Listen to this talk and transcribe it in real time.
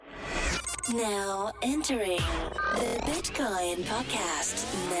Now entering the Bitcoin Podcast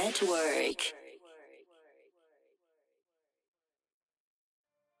Network.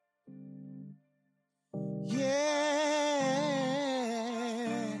 Yeah.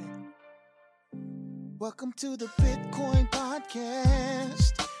 Welcome to the Bitcoin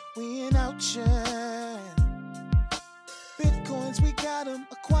Podcast. We in outshine. Bitcoins, we got them.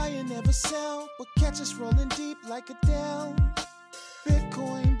 Acquire, never sell. But catch us rolling deep like a Dell.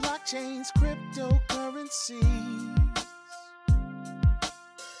 Bitcoin, blockchains, cryptocurrencies.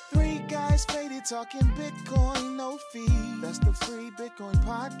 Three guys faded talking Bitcoin, no fee. That's the free Bitcoin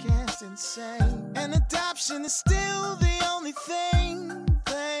podcast, insane. And adoption is still the only thing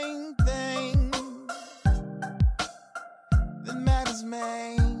that matters,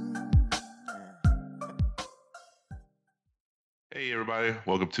 man. Hey everybody,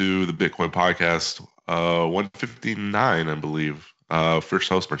 welcome to the Bitcoin Podcast, 159, I believe. First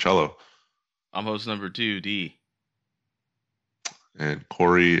host Marcello. I'm host number 2, D. And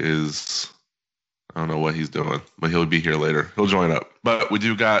Corey is, I don't know what he's doing, but he'll be here later. He'll join up. But we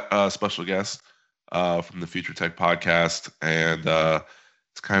do got a special guest from the Future Tech Podcast, and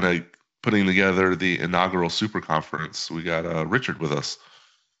it's kind of putting together the inaugural super conference. We got Richard with us.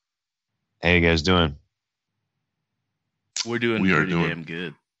 How you guys doing? We are doing damn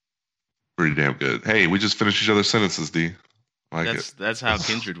good. Pretty damn good. Hey, we just finished each other's sentences, D. That's how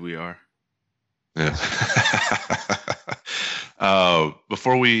kindred we are. Yeah.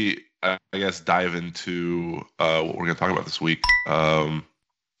 Before we, I guess, dive into what we're going to talk about this week, I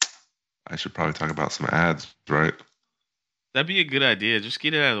should probably talk about some ads, right? That'd be a good idea. Just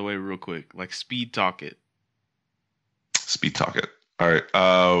get it out of the way real quick. Like speed talk it. Speed talk it. All right.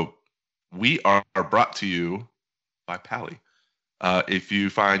 We are brought to you by Pally. If you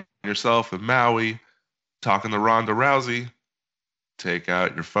find yourself in Maui talking to Ronda Rousey, take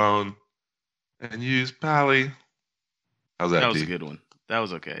out your phone and use Pally. How's that? That was D? a good one. That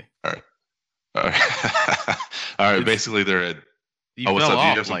was okay. All right. All right. Basically, they're at. You what's fell up? Do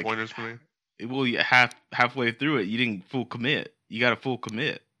you off, have some pointers for me? Well, halfway through it, you didn't full commit. You got a full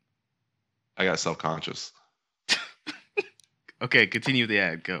commit. I got self-conscious. Okay, continue the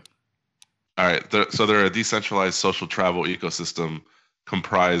ad. Go. All right. So they're a decentralized social travel ecosystem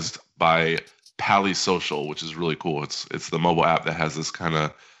comprised by Pally Social, which is really cool. It's the mobile app that has this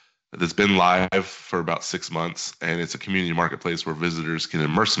that's been live for about 6 months, and it's a community marketplace where visitors can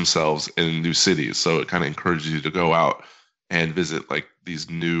immerse themselves in new cities. So it kind of encourages you to go out and visit like these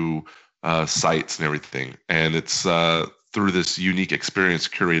new sites and everything. And it's through this unique experience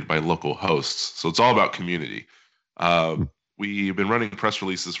curated by local hosts. So it's all about community. We've been running press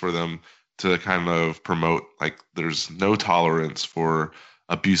releases for them to kind of promote, like, there's no tolerance for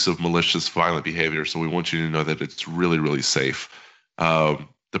abusive, malicious, violent behavior. So we want you to know that it's really, really safe.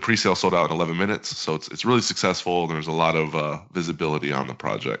 The pre-sale sold out in 11 minutes, so it's really successful. There's a lot of visibility on the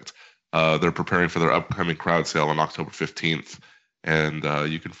project. They're preparing for their upcoming crowd sale on October 15th, and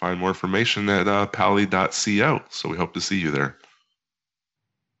you can find more information at pally.co. So we hope to see you there.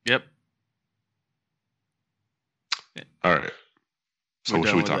 Yep. All right. So what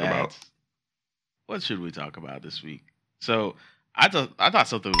should we talk about? What should we talk about this week? So I thought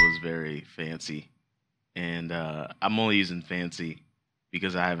something was very fancy, and I'm only using fancy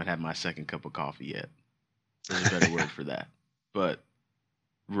because I haven't had my second cup of coffee yet. There's a better word for that. But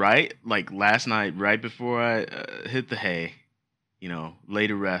last night, right before I hit the hay, lay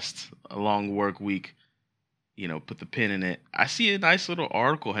to rest, a long work week, put the pin in it. I see a nice little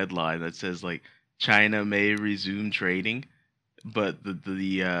article headline that says like China may resume trading, but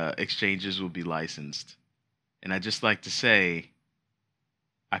the exchanges will be licensed. And I just like to say,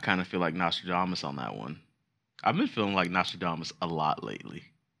 I kind of feel like Nostradamus on that one. I've been feeling like Nostradamus a lot lately.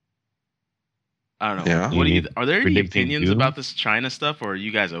 I don't know. Yeah. Are there any opinions about this China stuff, or are you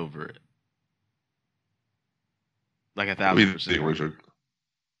guys over it? Like 1,000%. Richard?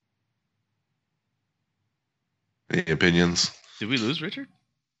 Any opinions? Did we lose Richard?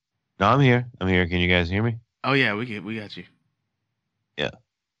 No, I'm here. Can you guys hear me? Oh yeah, we got you. Yeah.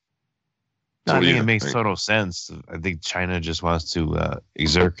 So No, I think it makes total sense. I think China just wants to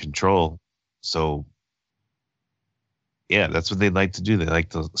exert control. So, yeah, that's what they'd like to do. They like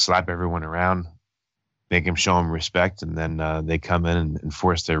to slap everyone around, make them show them respect, and then they come in and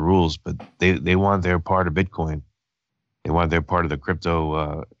enforce their rules. But they want their part of Bitcoin. They want their part of the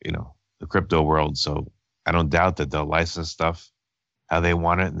crypto, the crypto world. So I don't doubt that they'll license stuff how they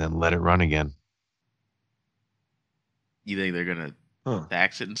want it and then let it run again. You think they're gonna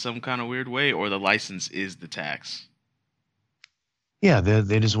tax it in some kind of weird way, or the license is the tax? Yeah,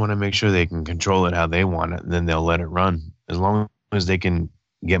 they just want to make sure they can control it how they want it, and then they'll let it run. As long as they can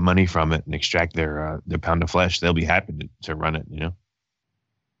get money from it and extract their pound of flesh, they'll be happy to run it.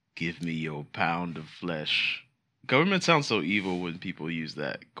 Give me your pound of flesh. Government sounds so evil when people use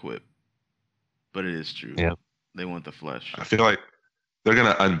that quip, but it is true. Yeah, they want the flesh. I feel like they're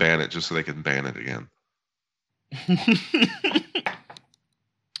gonna unban it just so they can ban it again.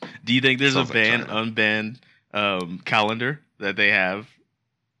 Do you think there's Sounds a like ban China. unban calendar that they have?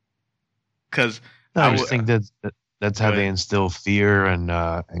 Because I just think that's how they instill fear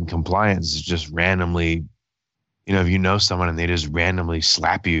and compliance. Is just randomly, if you know someone and they just randomly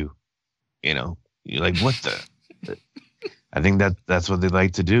slap you, you're like, what the? I think that's what they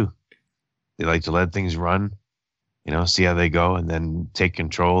like to do. They like to let things run, see how they go, and then take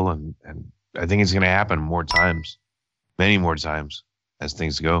control. And I think it's going to happen more times, many more times as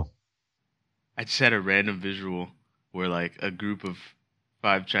things go. I just had a random visual where like a group of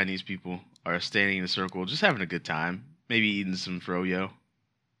 5 Chinese people are standing in a circle, just having a good time, maybe eating some froyo.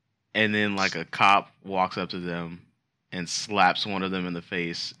 And then like a cop walks up to them and slaps one of them in the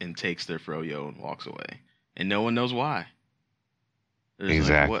face and takes their froyo and walks away. And no one knows why. They're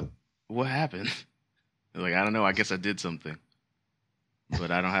Exactly. like, what happened? They're like, I don't know. I guess I did something.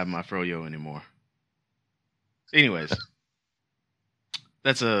 But I don't have my froyo anymore. Anyways.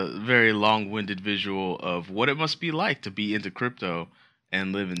 That's a very long-winded visual of what it must be like to be into crypto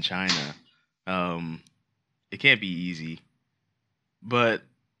and live in China. It can't be easy. But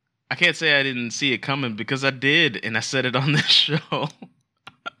I can't say I didn't see it coming because I did, and I said it on this show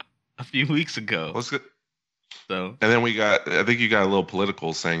a few weeks ago. Let's get. So, and then I think you got a little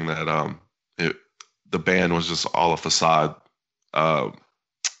political saying that the ban was just all a facade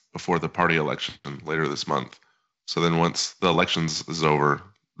before the party election later this month. So then once the elections is over,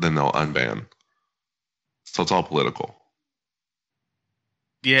 then they'll unban. So it's all political.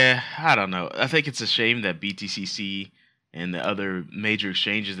 Yeah, I don't know. I think it's a shame that BTCC and the other major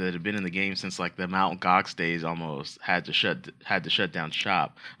exchanges that have been in the game since like the Mt. Gox days almost had to shut down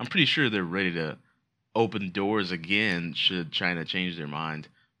shop. I'm pretty sure they're ready to open doors again should China change their mind.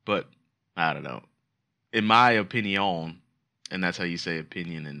 But I don't know. In my opinion, and that's how you say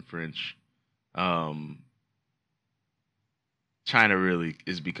opinion in French, China really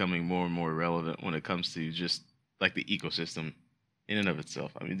is becoming more and more relevant when it comes to just like the ecosystem in and of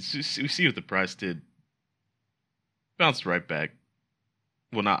itself. I mean, we see what the price did. Bounced right back.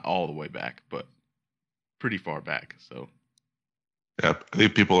 Well, not all the way back, but pretty far back. So, yeah, I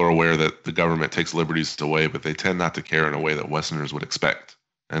think people are aware that the government takes liberties away, but they tend not to care in a way that Westerners would expect.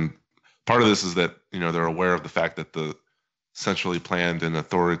 And part of this is that they're aware of the fact that the centrally planned and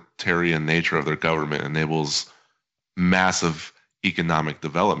authoritarian nature of their government enables massive economic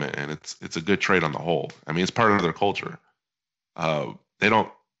development, and it's a good trait on the whole. I mean, it's part of their culture. They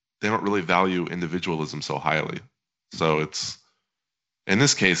don't really value individualism so highly. So it's in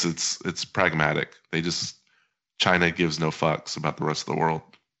this case it's pragmatic. China gives no fucks about the rest of the world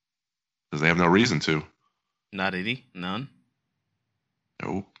because they have no reason to. Not any, none.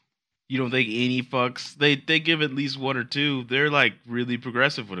 Nope. You don't think any fucks? They give at least one or two. They're like really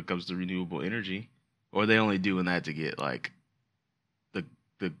progressive when it comes to renewable energy, or are they only doing that to get like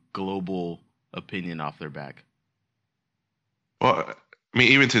the global opinion off their back? Well, I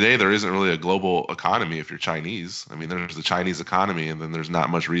mean, even today there isn't really a global economy if you're Chinese. I mean, there's the Chinese economy, and then there's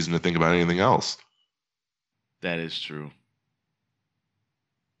not much reason to think about anything else. That is true.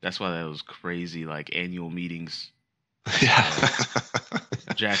 That's why those crazy like annual meetings. Yeah.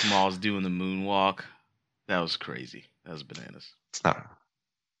 Jack Ma's doing the moonwalk. That was crazy. That was bananas. It's not.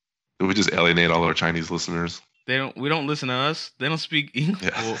 Did we just alienate all our Chinese listeners? We don't listen to us. They don't speak English.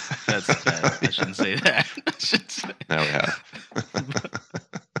 Yeah. Well, that's bad. I shouldn't say that. Now we have.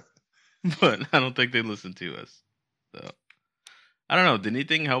 But I don't think they listen to us. So I don't know. Did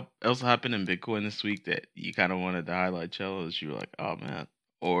anything else happen in Bitcoin this week that you kind of wanted to highlight, Cello? That you were like, oh man,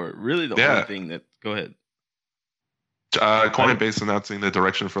 or really the only thing that? Go ahead. Coinbase announcing the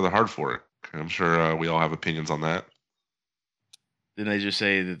direction for the hard fork. I'm sure we all have opinions on that. Didn't they just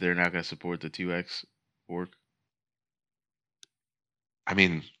say that they're not going to support the 2x fork? I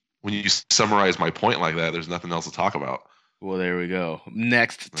mean, when you summarize my point like that, there's nothing else to talk about. Well, there we go.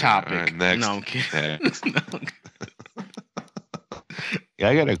 Next topic. Right, next. No, I'm kidding. No, I'm kidding. Yeah,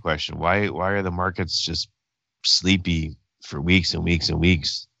 I got a question. Why are the markets just sleepy for weeks and weeks and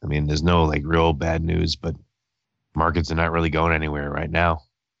weeks? I mean, there's no like real bad news, but markets are not really going anywhere right now,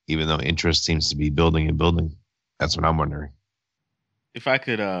 even though interest seems to be building and building. That's what I'm wondering. If I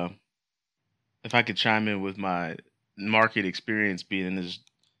could chime in with my market experience being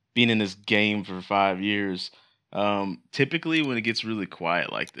in this game for 5 years, typically when it gets really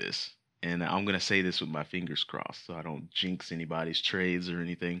quiet like this, and I'm going to say this with my fingers crossed so I don't jinx anybody's trades or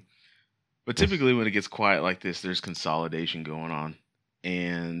anything. But typically when it gets quiet like this, there's consolidation going on.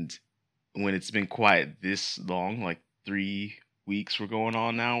 And when it's been quiet this long, like 3 weeks we're going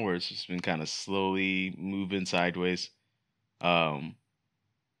on now, where it's just been kind of slowly moving sideways,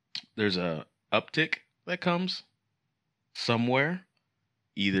 there's a uptick that comes somewhere,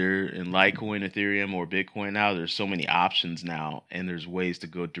 either in Litecoin, Ethereum, or Bitcoin. Now there's so many options now, and there's ways to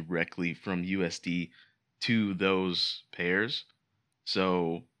go directly from USD to those pairs.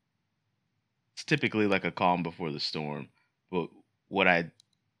 So it's typically like a calm before the storm. But what I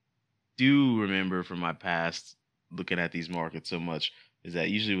do remember from my past looking at these markets so much is that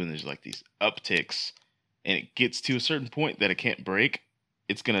usually when there's like these upticks and it gets to a certain point that it can't break,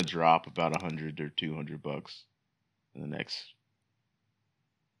 it's gonna drop about $100 or $200 in the next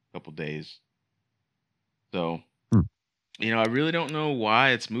couple days. So, I really don't know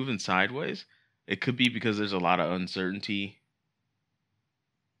why it's moving sideways. It could be because there's a lot of uncertainty,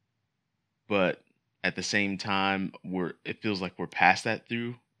 but at the same time, it feels like we're past that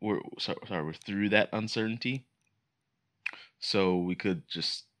we're through that uncertainty. So we could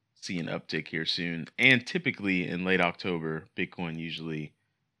just see an uptick here soon. And typically in late October, Bitcoin usually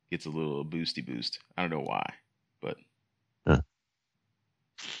gets a little boosty boost. I don't know why, but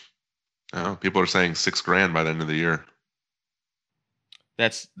people are saying $6,000 by the end of the year.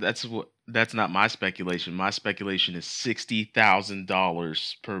 That's not my speculation. My speculation is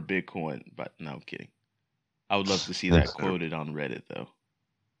 $60,000 per Bitcoin. But no, I'm kidding. I would love to see that quoted on Reddit, though.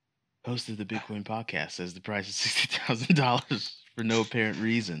 Host of the Bitcoin podcast says the price is $60,000 for no apparent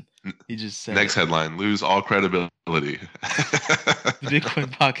reason. He just said next headline: lose all credibility. The Bitcoin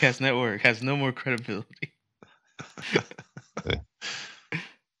Podcast Network has no more credibility.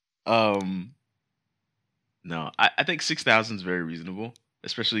 No, I think 6,000 is very reasonable,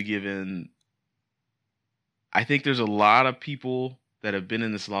 especially given. I think there's a lot of people that have been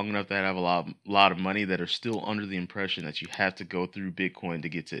in this long enough that have a lot of money that are still under the impression that you have to go through Bitcoin to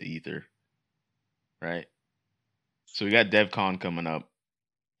get to Ether, right? So we got DevCon coming up,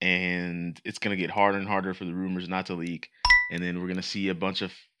 and it's going to get harder and harder for the rumors not to leak. And then we're going to see a bunch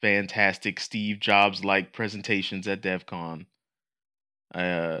of fantastic Steve Jobs-like presentations at DevCon.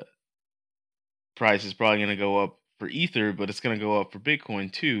 Price is probably going to go up for Ether, but it's going to go up for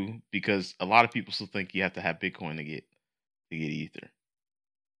Bitcoin too, because a lot of people still think you have to have Bitcoin to get Ether.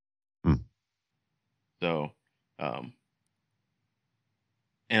 So, and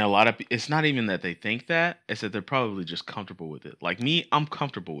a lot of it's not even that they think that; it's that they're probably just comfortable with it. Like me, I'm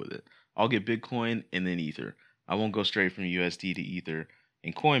comfortable with it. I'll get Bitcoin and then Ether. I won't go straight from USD to Ether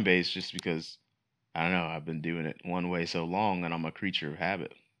and Coinbase just because I don't know. I've been doing it one way so long, and I'm a creature of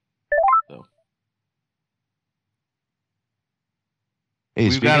habit. So. Hey,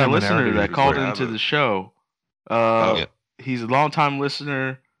 we've got a listener that called into the show. He's a long-time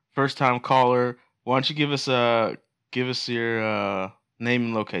listener, first-time caller. Why don't you give us your name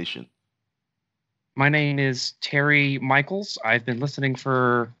and location? My name is Terry Michaels. I've been listening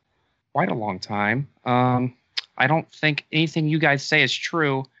for quite a long time. I don't think anything you guys say is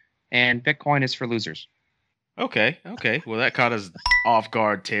true, and Bitcoin is for losers. Okay. Well, that caught us off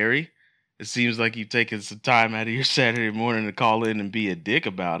guard, Terry. It seems like you've taken some time out of your Saturday morning to call in and be a dick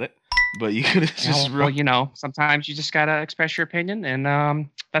about it. But you could have just... Well, sometimes you just got to express your opinion, and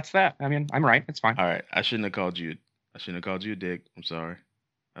that's that. I mean, I'm right. It's fine. All right. I shouldn't have called you a dick. I'm sorry.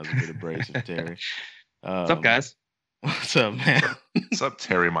 That was a bit abrasive, Terry. What's up, guys? What's up, man? What's up,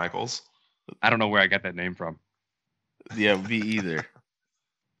 Terry Michaels? I don't know where I got that name from. Yeah, me either.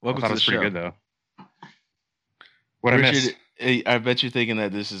 Welcome to the show. Pretty good, though. What Richard, I missed? I bet you're thinking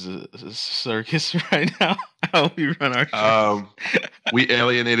that this is a circus right now. How we run our show. We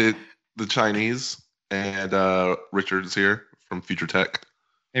alienated the Chinese, and Richard's here from Future Tech.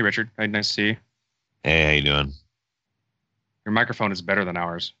 Hey, Richard. Nice to see you. Hey, how you doing? Your microphone is better than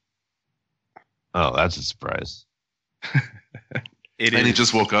ours. Oh, that's a surprise. He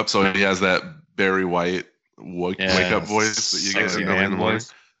just woke up, so he has that Barry White wake up voice that you guys know in the morning.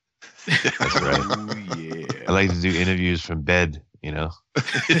 That's right. Oh, yeah. I like to do interviews from bed,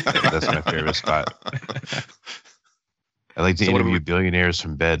 That's my favorite spot. I like to interview billionaires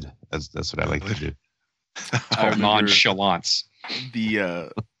from bed. That's what I like to do. Nonchalance.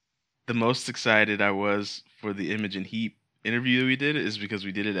 The most excited I was for the Imogen Heap interview that we did is because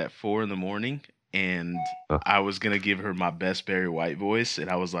we did it at 4 a.m, and I was gonna give her my best Barry White voice,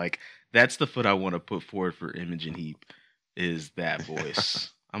 and I was like, "That's the foot I want to put forward for Imogen Heap, is that voice."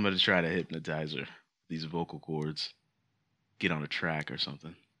 I'm gonna try to hypnotize her. These vocal cords, get on a track or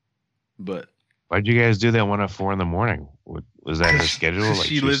something. But Why'd you guys do that one at 4 a.m? Was that her schedule? Like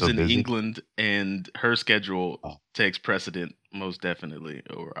she lives so in busy? England, and her schedule takes precedent most definitely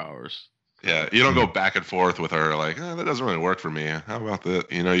over ours. Yeah, you don't go back and forth with her like, that doesn't really work for me. How about that?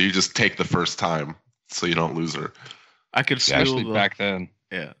 You just take the first time so you don't lose her. I could feel back then.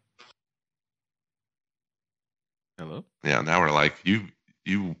 Yeah. Hello? Yeah, now we're like, you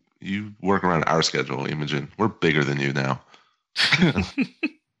work around our schedule, Imogen. We're bigger than you now.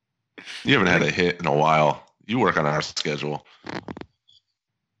 You haven't had a hit in a while. You work on our schedule.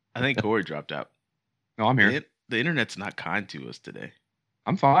 I think Corey dropped out. No, I'm here. The internet's not kind to us today.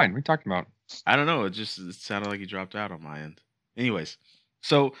 I'm fine. What are you talking about? I don't know. It sounded like he dropped out on my end. Anyways,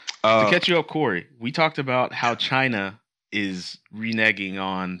 so to catch you up, Corey, we talked about how China is reneging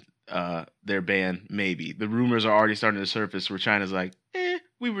on their ban. Maybe the rumors are already starting to surface where China's like,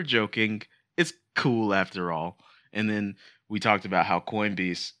 we were joking. It's cool after all. And then we talked about how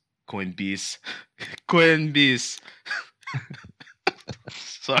Coinbase.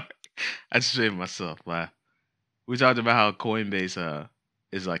 Sorry, I just made myself laugh. We talked about how Coinbase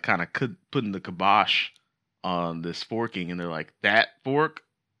is like kind of putting the kibosh on this forking, and they're like, that fork,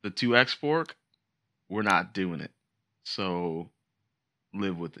 the 2x fork, we're not doing it. So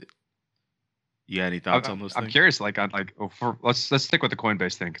live with it. You got any thoughts on those things? I'm curious. Let's stick with the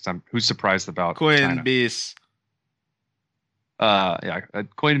Coinbase thing because who's surprised about Coinbase.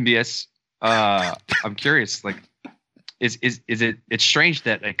 Coinbase. I'm curious. Like, is it? It's strange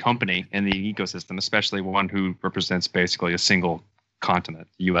that a company in the ecosystem, especially one who represents basically a single continent,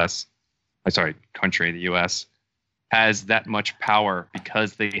 country, the U.S., has that much power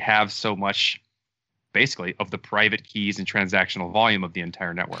because they have so much, basically, of the private keys and transactional volume of the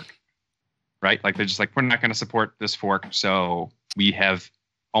entire network. Right? Like they're just like, we're not going to support this fork, so we have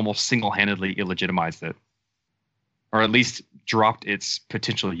almost single-handedly illegitimized it, or at least dropped its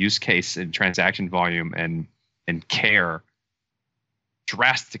potential use case and transaction volume and care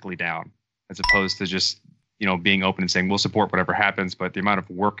drastically down, as opposed to just being open and saying we'll support whatever happens. But the amount of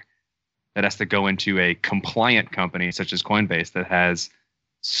work that has to go into a compliant company such as Coinbase that has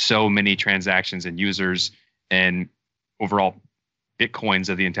so many transactions and users and overall Bitcoins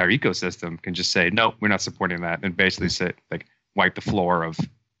of the entire ecosystem can just say, no, we're not supporting that, and basically wipe the floor of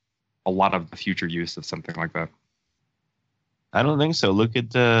a lot of the future use of something like that. I don't think so. Look at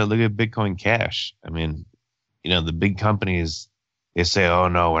Bitcoin Cash. I mean, the big companies, they say, oh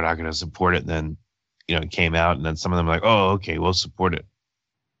no, we're not going to support it. Then, it came out, and then some of them are like, oh, okay, we'll support it.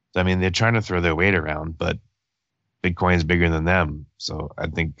 So, I mean, they're trying to throw their weight around, but Bitcoin's bigger than them. So I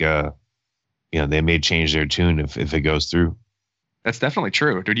think, they may change their tune if it goes through. That's definitely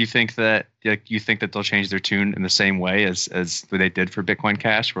true. Do you think that they'll change their tune in the same way as they did for Bitcoin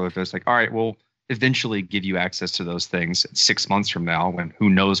Cash, where it's like, all right, we'll eventually give you access to those things 6 months from now, when who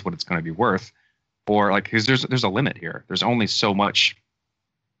knows what it's going to be worth, or like, because there's a limit here. There's only so much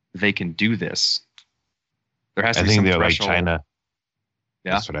they can do this. There has to be some threshold. I think they're like China.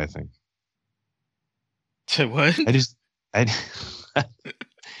 Yeah, that's what I think. Say what?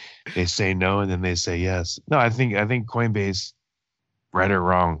 They say no, and then they say yes. No, I think Coinbase, right or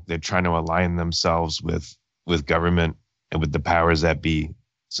wrong, they're trying to align themselves with government and with the powers that be,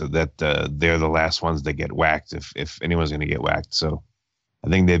 so that they're the last ones that get whacked if anyone's going to get whacked. So I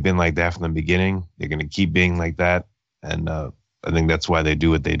think they've been like that from the beginning. They're going to keep being like that, and I think that's why they do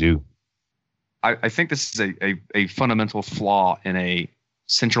what they do. I think this is a fundamental flaw in a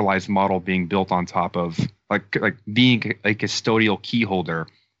centralized model being built on top of like being a custodial key holder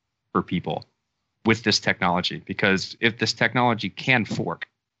for people with this technology. Because if this technology can fork,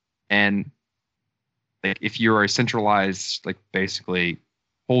 and if you're a centralized, basically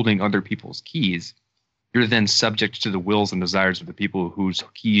holding other people's keys, you're then subject to the wills and desires of the people whose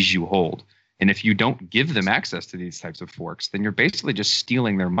keys you hold. And if you don't give them access to these types of forks, then you're basically just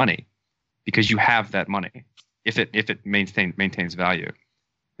stealing their money, because you have that money if it maintains value.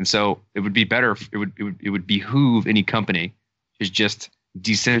 And so it would be better, it would behoove any company to just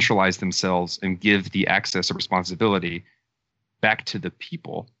decentralize themselves and give the access or responsibility back to the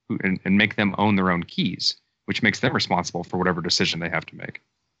people and make them own their own keys, which makes them responsible for whatever decision they have to make.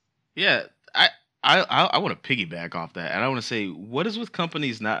 Yeah, I want to piggyback off that, and I want to say, what is with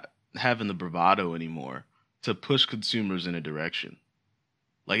companies not having the bravado anymore to push consumers in a direction?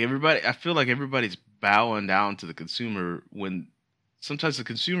 I feel like everybody's bowing down to the consumer, when sometimes the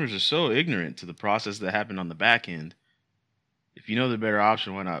consumers are so ignorant to the process that happened on the back end. If you know the better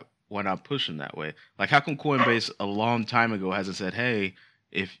option, why not push them that way? Like, how come Coinbase a long time ago hasn't said, hey,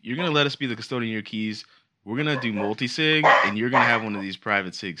 if you're going to let us be the custodian of your keys, we're going to do multi-sig, and you're going to have one of these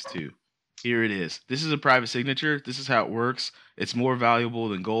private SIGs too. Here it is. This is a private signature. This is how it works. It's more valuable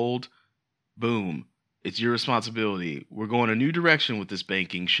than gold. boom, it's your responsibility. We're going a new direction with this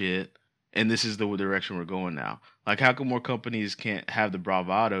banking shit, and this is the direction we're going now. Like, how come more companies can't have the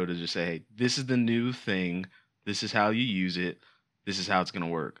bravado to just say, hey, this is the new thing, this is how you use it, this is how it's going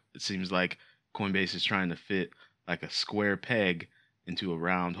to work? It seems like Coinbase is trying to fit like a square peg into a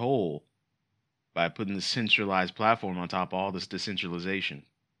round hole by putting this centralized platform on top of all this decentralization.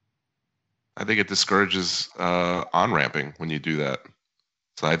 I think it discourages on-ramping when you do that.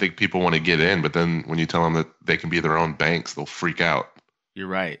 So I think people want to get in, but then when you tell them that they can be their own banks, they'll freak out. You're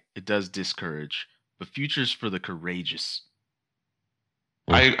right. It does discourage. But future's for the courageous.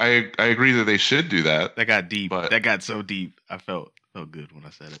 I agree that they should do that. That got deep. That got so deep. I felt good when I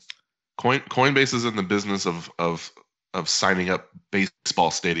said it. Coinbase is in the business of signing up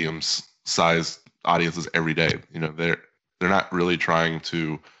baseball stadiums size audiences every day. You know, they're not really trying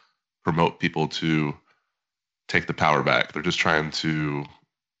to promote people to take the power back. They're just trying to.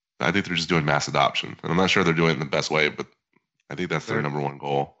 I think they're just doing mass adoption, and I'm not sure they're doing it in the best way, but I think that's their number one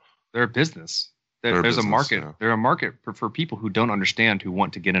goal. They're a business. There's a market. Yeah. They're a market for people who don't understand, who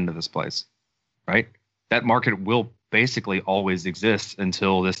want to get into this place, right? That market will basically always exist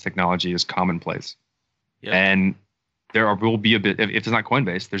until this technology is commonplace. Yep. And will be a bit, if it's not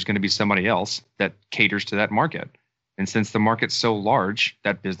Coinbase, there's going to be somebody else that caters to that market. And since the market's so large,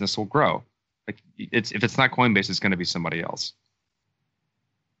 that business will grow. Like if it's not Coinbase, it's going to be somebody else.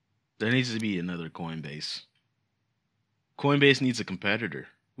 There needs to be another Coinbase. Coinbase needs a competitor.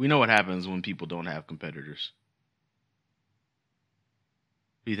 We know what happens when people don't have competitors.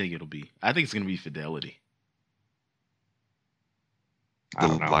 What do you think it'll be? I think it's going to be Fidelity. The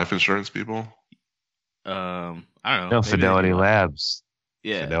life insurance people? I don't know. No, Fidelity Labs.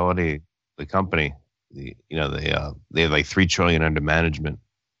 Yeah. Fidelity, the company. They have like $3 trillion under management,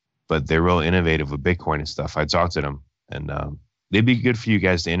 but they're real innovative with Bitcoin and stuff. I talked to them, and they'd be good for you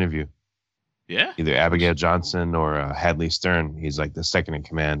guys to interview. Yeah. Either Abigail Johnson or Hadley Stern. He's like the second in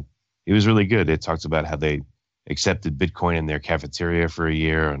command. He was really good. They talked about how they accepted Bitcoin in their cafeteria for a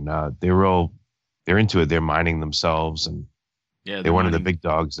year, and they're into it. They're mining themselves, and they're one of the big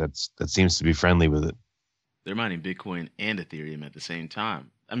dogs that seems to be friendly with it. They're mining Bitcoin and Ethereum at the same time.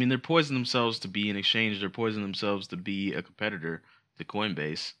 I mean, they're poisoning themselves to be an exchange. They're poisoning themselves to be a competitor to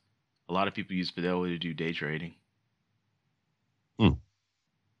Coinbase. A lot of people use Fidelity to do day trading. I'm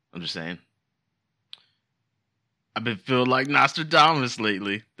just saying. I've been feeling like Nostradamus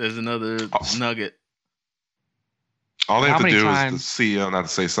lately. There's another nugget. All they have to do is the CEO not to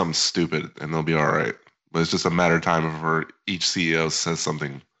say something stupid, and they'll be all right. But it's just a matter of time before each CEO says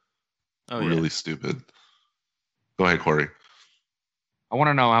something really stupid. Go ahead, Corey. I want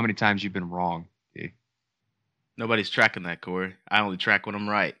to know how many times you've been wrong. Nobody's tracking that, Corey. I only track when I'm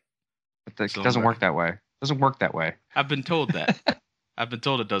right. It doesn't work that way. It doesn't work that way. I've been told that. I've been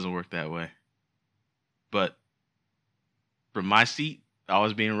told it doesn't work that way. But from my seat,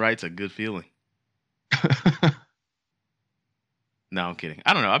 always being right's a good feeling. No, I'm kidding.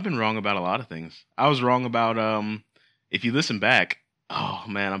 I don't know. I've been wrong about a lot of things. I was wrong about, if you listen back, oh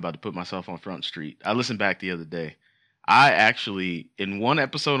man, I'm about to put myself on Front Street. I listened back the other day. I actually, in one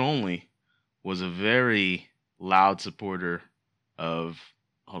episode only, was a very loud supporter of,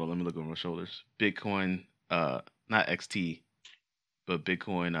 hold on, let me look over my shoulders. Bitcoin, not XT, but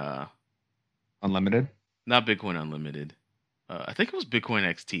Bitcoin, Unlimited? Not Bitcoin Unlimited. I think it was Bitcoin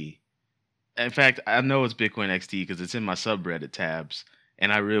XT. In fact, I know it's Bitcoin XT because it's in my subreddit tabs,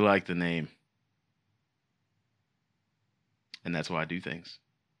 and I really like the name. And that's why I do things.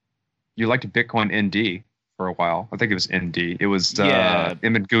 You liked Bitcoin ND for a while. I think it was ND. It was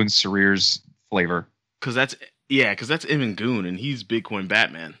Emmett Goon Sarir's flavor. Because that's Emmett Goon, and he's Bitcoin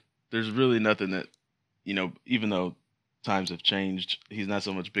Batman. There's really nothing that, even though times have changed, he's not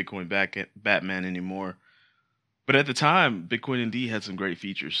so much Bitcoin Batman anymore. But at the time, Bitcoin ND had some great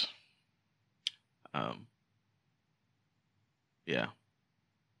features.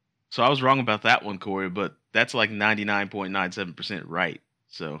 So I was wrong about that one, Corey, but that's like 99.97% right.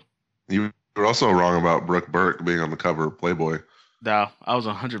 So you were also wrong about Brooke Burke being on the cover of Playboy. No, I was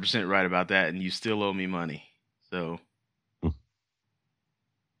 100% right about that, and you still owe me money. So we're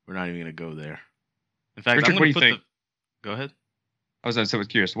not even going to go there. In fact, Richard, I'm going to put Go ahead. I was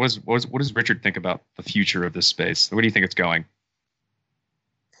curious. What does Richard think about the future of this space? Where do you think it's going?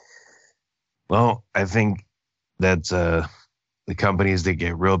 Well, I think that the companies that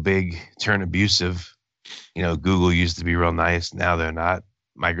get real big turn abusive. Google used to be real nice. Now they're not.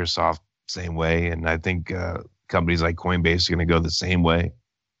 Microsoft, same way. And I think companies like Coinbase are going to go the same way.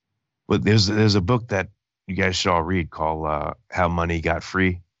 But there's a book that you guys should all read called How Money Got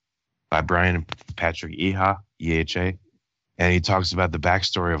Free by Brian and Patrick Eha, EHA. and he talks about the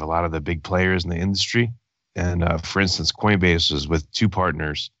backstory of a lot of the big players in the industry. And for instance, Coinbase was with two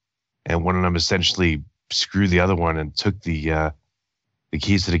partners, and one of them essentially screwed the other one and took the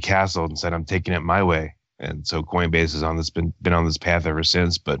keys to the castle and said, "I'm taking it my way." And so Coinbase is on this been on this path ever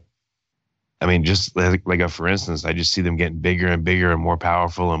since. But I mean, just like for instance, I just see them getting bigger and bigger and more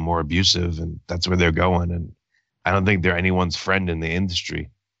powerful and more abusive, and that's where they're going. And I don't think they're anyone's friend in the industry.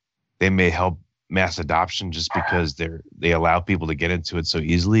 They may help mass adoption just because they allow people to get into it so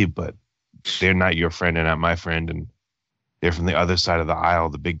easily, but they're not your friend and not my friend, and they're from the other side of the aisle,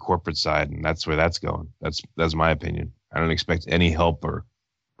 the big corporate side, and that's where that's going. That's my opinion. I don't expect any help or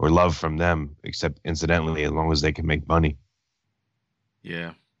love from them, except incidentally, as long as they can make money.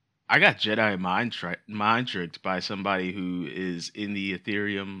 Yeah. I got Jedi mind tricked by somebody who is in the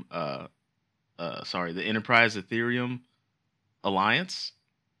Ethereum, the Enterprise Ethereum Alliance.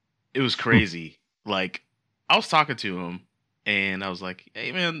 It was crazy. Like, I was talking to him, and I was like,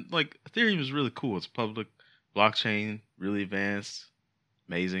 "Hey, man, like Ethereum is really cool. It's public blockchain, really advanced,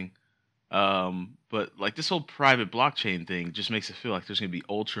 amazing. But like this whole private blockchain thing just makes it feel like there's gonna be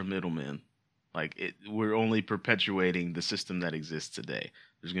ultra middlemen. Like we're only perpetuating the system that exists today.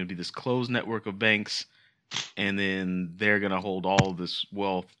 There's going to be this closed network of banks, and then they're going to hold all of this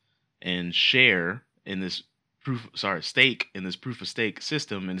wealth and share in this stake in this proof of stake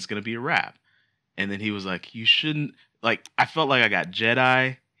system, and it's going to be a wrap." And then he was like, "You shouldn't," like, I felt like I got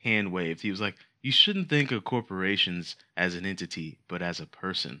Jedi hand waved. He was like, "You shouldn't think of corporations as an entity, but as a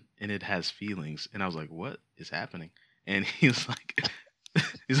person, and it has feelings." And I was like, "What is happening?" And he was like,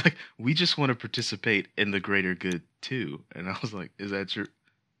 he's like, "We just want to participate in the greater good too." And I was like, "Is that true?"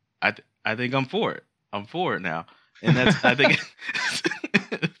 I think I'm for it. I'm for it now. And that's I think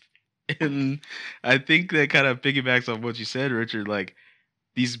and I think that kind of piggybacks on what you said, Richard. Like,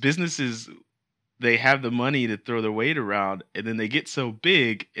 these businesses, they have the money to throw their weight around, and then they get so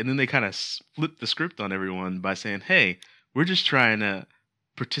big, and then they kind of flip the script on everyone by saying, "Hey, we're just trying to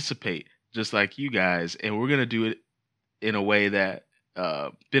participate just like you guys, and we're going to do it in a way that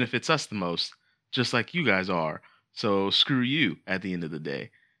benefits us the most, just like you guys are. So screw you at the end of the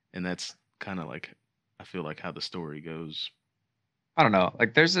day." And that's kind of like, I feel like how the story goes. I don't know.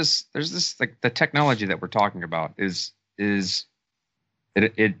 Like there's this like the technology that we're talking about is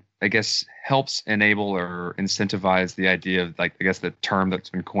it I guess helps enable or incentivize the idea of, like, I guess the term that's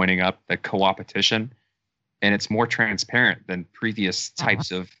been coining up, the co-opetition, and it's more transparent than previous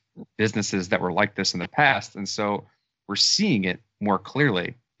types of businesses that were like this in the past. And so we're seeing it more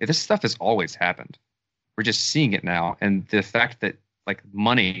clearly. This stuff has always happened. We're just seeing it now. And the fact that, like,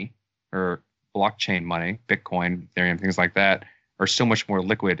 money or blockchain money, Bitcoin, Ethereum, things like that, are so much more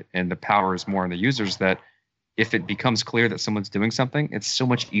liquid, and the power is more in the users, that if it becomes clear that someone's doing something, it's so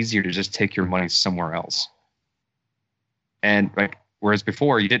much easier to just take your money somewhere else. And like, whereas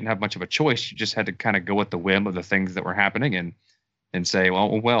before you didn't have much of a choice, you just had to kind of go with the whim of the things that were happening and say,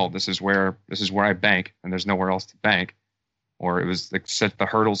 well, this is where I bank, and there's nowhere else to bank. Or it was like such the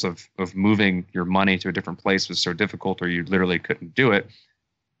hurdles of moving your money to a different place was so difficult, or you literally couldn't do it.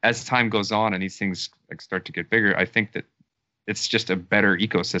 As time goes on and these things like start to get bigger, I think that it's just a better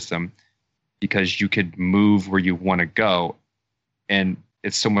ecosystem because you could move where you want to go, and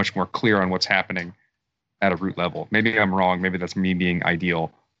it's so much more clear on what's happening at a root level. Maybe I'm wrong. Maybe that's me being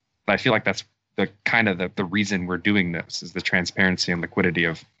ideal, but I feel like that's the kind of the reason we're doing this is the transparency and liquidity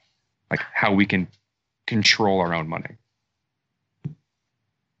of like how we can control our own money.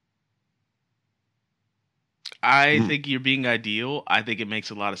 I think you're being ideal. I think it makes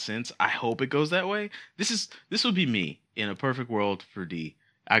a lot of sense. I hope it goes that way. This would be me in a perfect world for D.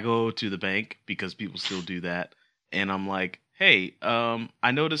 I go to the bank because people still do that, and I'm like, "Hey,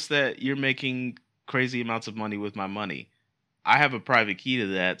 I noticed that you're making crazy amounts of money with my money. I have a private key to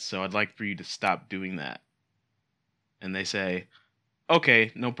that, so I'd like for you to stop doing that." And they say,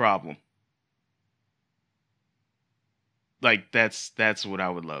 "Okay, no problem." Like, that's what I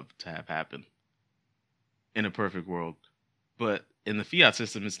would love to have happen in a perfect world. But in the fiat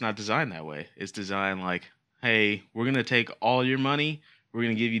system, it's not designed that way. It's designed like, "Hey, we're going to take all your money. We're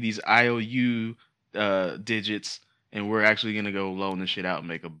going to give you these IOU digits, and we're actually going to go loan the shit out and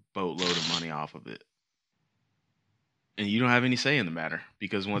make a boatload of money off of it." And you don't have any say in the matter,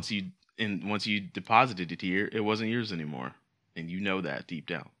 because once you deposited it here, it wasn't yours anymore. And you know that deep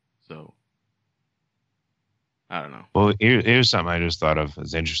down. So I don't know. Well, here's something I just thought of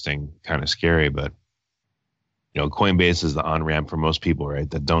as interesting, kind of scary, but Coinbase is the on-ramp for most people, right?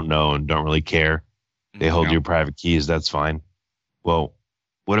 That don't know and don't really care. They hold your private keys. That's fine. Well,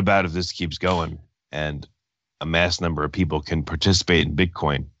 what about if this keeps going and a mass number of people can participate in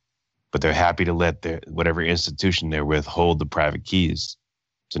Bitcoin but they're happy to let whatever institution they're with hold the private keys.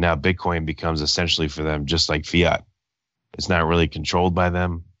 So now Bitcoin becomes essentially for them just like fiat. It's not really controlled by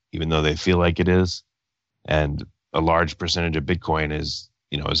them, even though they feel like it is. And a large percentage of Bitcoin is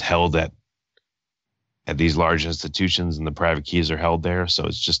held at these large institutions, and the private keys are held there. So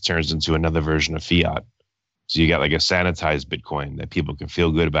it just turns into another version of fiat. So you got like a sanitized Bitcoin that people can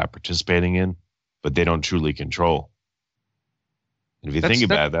feel good about participating in, but they don't truly control. And if you think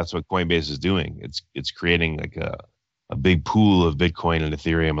about it, that's what Coinbase is doing. It's creating like a big pool of Bitcoin and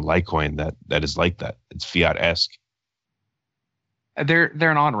Ethereum and Litecoin that is like that. It's fiat-esque. They're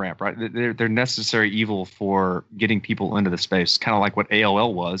an on-ramp, right? They're necessary evil for getting people into the space, kind of like what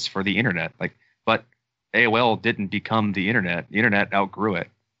AOL was for the internet. But AOL didn't become the internet. The internet outgrew it,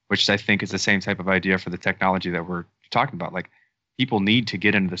 which I think is the same type of idea for the technology that we're talking about. Like, people need to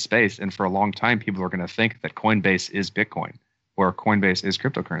get into the space, and for a long time, people are going to think that Coinbase is Bitcoin or Coinbase is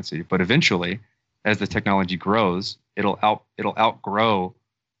cryptocurrency. But eventually, as the technology grows, it'll outgrow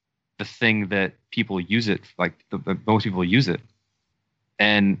the thing that people use it, like the most people use it,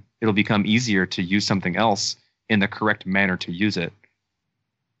 and it'll become easier to use something else in the correct manner to use it.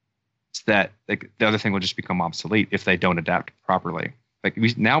 So that the other thing will just become obsolete if they don't adapt properly. Like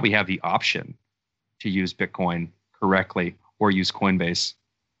now we have the option to use Bitcoin correctly or use Coinbase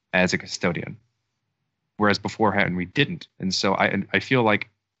as a custodian, whereas beforehand we didn't. And so I feel like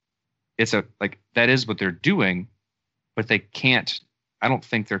that is what they're doing, but they can't. I don't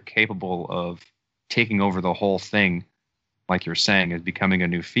think they're capable of taking over the whole thing, like you're saying, as becoming a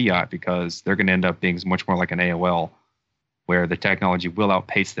new fiat, because they're going to end up being much more like an AOL, where the technology will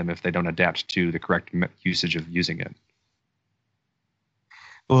outpace them if they don't adapt to the correct usage of using it.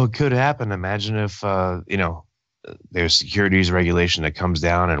 Well, it could happen. Imagine if there's securities regulation that comes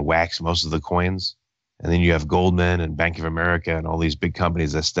down and whacks most of the coins, and then you have Goldman and Bank of America and all these big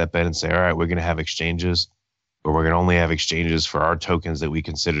companies that step in and say, all right, we're going to have exchanges, but we're going to only have exchanges for our tokens that we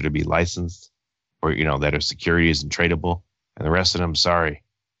consider to be licensed or, that are securities and tradable. And the rest of them, sorry.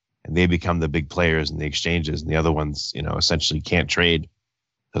 And they become the big players in the exchanges, and the other ones, essentially can't trade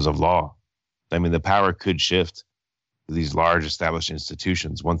because of law. I mean, the power could shift to these large established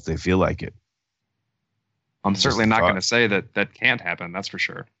institutions once they feel like it. I'm certainly not going to say that can't happen. That's for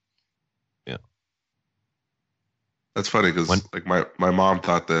sure. Yeah. That's funny because my mom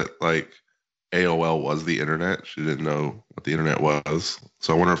thought that like AOL was the internet. She didn't know what the internet was.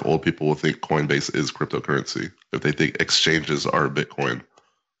 So I wonder if old people will think Coinbase is cryptocurrency, if they think exchanges are Bitcoin.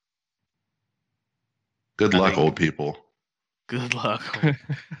 Good luck, old people. Good luck.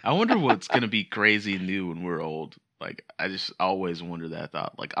 I wonder what's going to be crazy new when we're old. Like, I just always wonder that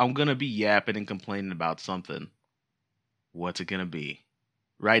thought. Like, I'm going to be yapping and complaining about something. What's it going to be?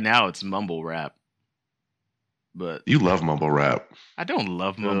 Right now, it's mumble rap. But you love mumble rap. I don't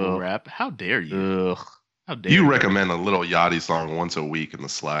love mumble rap. How dare you? How dare you recommend a little Yachty song once a week in the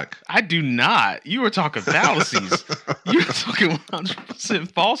Slack. I do not. You were talking fallacies. You were talking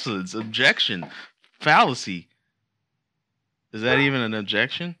 100% falsehoods. Objection. Fallacy. Is that even an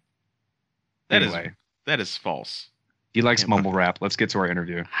objection? That is false. He likes mumble rap. Let's get to our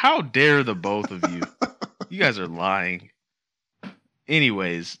interview. How dare the both of you? You guys are lying.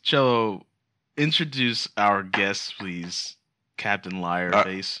 Anyways, Cello, introduce our guest, please. Captain Liar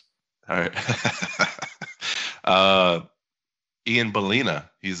Face. All right. Ian Bellina.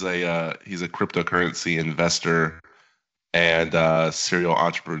 He's a cryptocurrency investor and serial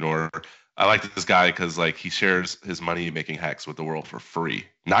entrepreneur. I like this guy because he shares his money making hacks with the world for free.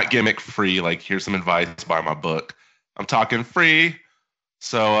 Not gimmick free, like here's some advice, buy my book. I'm talking free.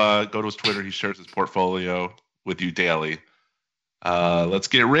 So go to his Twitter. He shares his portfolio with you daily. Let's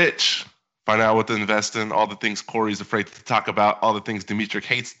get rich. Find out what to invest in. All the things Corey's afraid to talk about. All the things Dimitri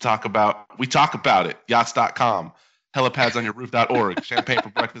hates to talk about. We talk about it. Yachts.com. Helipadsonyourroof.org.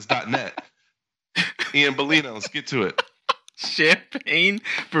 Champagneforbreakfast.net. Ian Bellina, let's get to it.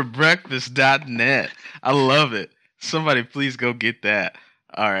 Champagneforbreakfast.net. I love it. Somebody please go get that.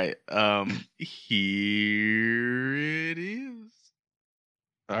 All right. Here it is.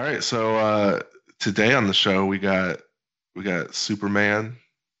 All right. So today on the show we got Superman,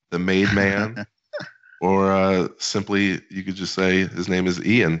 the Made Man, or simply you could just say his name is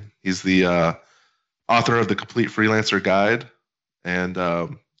Ian. He's the author of the Complete Freelancer Guide, and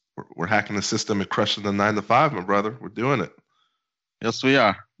we're hacking the system and crushing the 9 to 5, my brother. We're doing it. Yes, we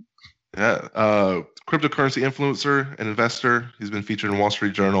are. Yeah. Cryptocurrency influencer and investor. He's been featured in Wall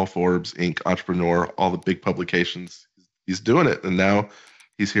Street Journal, Forbes, Inc., Entrepreneur, all the big publications. He's doing it. And now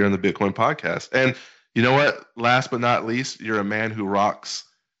he's here on the Bitcoin podcast. And you know what? Last but not least, you're a man who rocks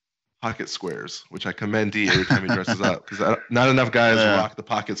pocket squares, which I commend D every time he dresses up because not enough guys rock the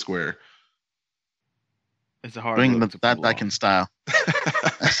pocket square. It's a hard Bring look to that pull back off. in style.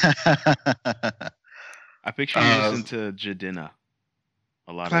 I picture you listen to Jadina.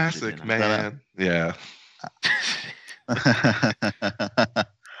 A lot classic, of Jadina. man. Yeah.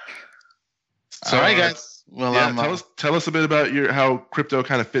 So, all right, guys. Well, yeah, tell us a bit about how crypto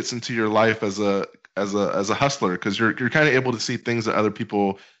kind of fits into your life as a hustler, because you're kind of able to see things that other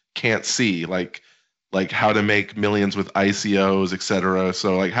people can't see, like how to make millions with ICOs, etc.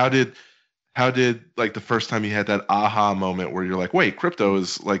 So like how did like the first time you had that aha moment where you're like, wait, crypto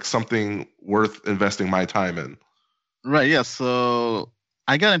is like something worth investing my time in? Right. Yeah. So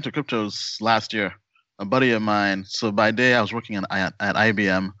I got into cryptos last year. A buddy of mine. So by day I was working at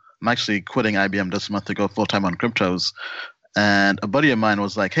IBM. I'm actually quitting IBM this month to go full time on cryptos. And a buddy of mine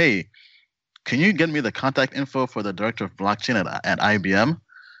was like, "Hey, can you get me the contact info for the director of blockchain at IBM?"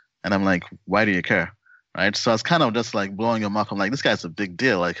 And I'm like, "Why do you care?" Right. So I was kind of just like blowing him off. I'm like, "This guy's a big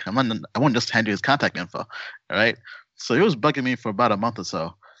deal. Like, I won't just hand you his contact info." All right. So he was bugging me for about a month or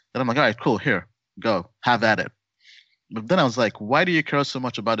so. Then I'm like, "All right, cool. Here, go. Have at it." But then I was like, "Why do you care so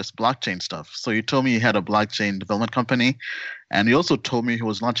much about this blockchain stuff?" So you told me he had a blockchain development company, and he also told me he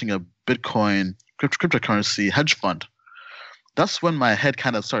was launching a Bitcoin cryptocurrency hedge fund. That's when my head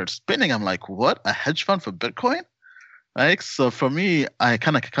kind of started spinning. I'm like, "What? A hedge fund for Bitcoin?" Right? So for me, I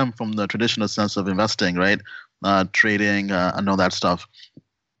kind of come from the traditional sense of investing, right? Trading and all that stuff.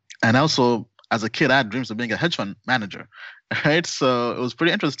 And also, as a kid, I had dreams of being a hedge fund manager, right? So it was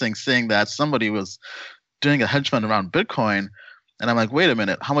pretty interesting seeing that somebody was doing a hedge fund around Bitcoin, and I'm like, wait a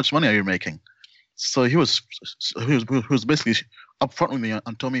minute, how much money are you making? So he was basically upfront with me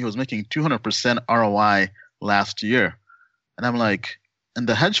and told me he was making 200% ROI last year, and I'm like, in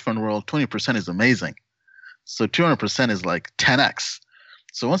the hedge fund world, 20% is amazing. So 200% is like 10x.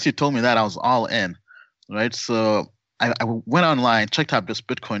 So once he told me that, I was all in, right? So I went online, checked out this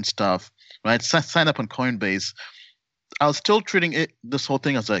Bitcoin stuff, right? Signed up on Coinbase. I was still treating this whole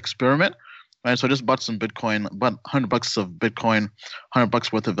thing as an experiment, right? So I just bought some Bitcoin, bought $100 of Bitcoin,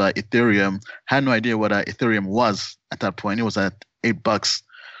 $100 worth of Ethereum. Had no idea what Ethereum was at that point. It was at $8,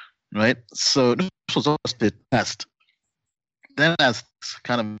 right? So this was just a test. Then as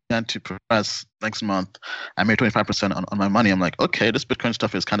kind of began to progress next month, I made 25% on my money. I'm like, okay, this Bitcoin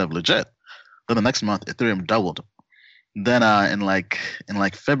stuff is kind of legit. Then the next month, Ethereum doubled. Then in like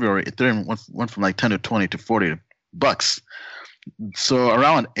February, Ethereum went from like 10 to 20 to $40. So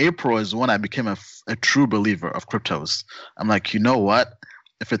around April is when I became a true believer of cryptos. I'm like, you know what?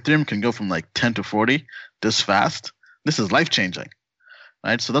 If Ethereum can go from like 10 to 40 this fast, this is life changing,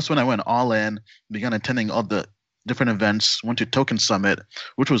 right? So that's when I went all in, began attending all the different events, went to Token Summit,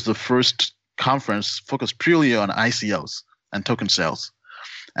 which was the first conference focused purely on ICOs and token sales.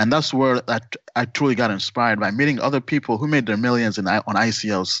 And that's where I truly got inspired by meeting other people who made their millions on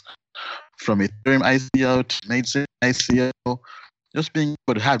ICOs, from Ethereum ICO to Maze ICO. Just being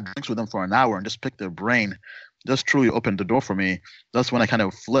able to have drinks with them for an hour and just pick their brain just truly opened the door for me. That's when I kind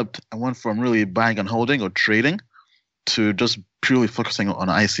of flipped and went from really buying and holding or trading to just purely focusing on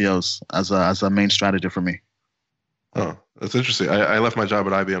ICOs as a main strategy for me. Oh, that's interesting. I left my job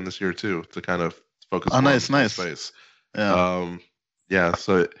at IBM this year too to kind of focus more on the space. Yeah. Yeah.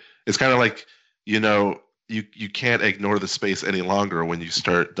 So it's kind of like, you can't ignore the space any longer when you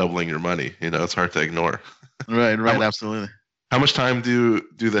start doubling your money. It's hard to ignore. Right. Absolutely. How much time do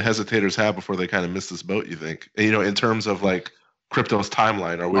the hesitators have before they kind of miss this boat, you think? In terms of like crypto's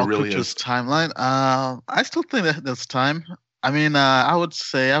timeline, are we really crypto's timeline? I still think that there's time. I mean, I would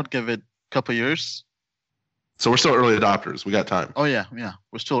say I would give it a couple years. So we're still early adopters. We got time. Oh yeah,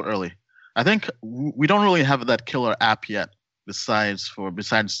 we're still early. I think we don't really have that killer app yet. Besides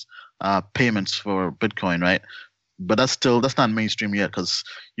payments for Bitcoin, right? But that's not mainstream yet, because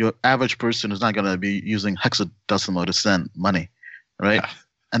your average person is not going to be using hexadecimal to send money, right? Yeah.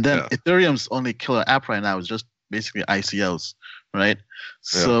 And then Ethereum's only killer app right now is just basically ICOs, right? Yeah.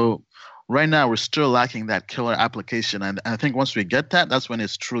 So right now we're still lacking that killer application, and I think once we get that, that's when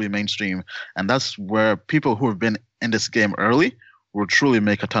it's truly mainstream, and that's where people who have been in this game early will truly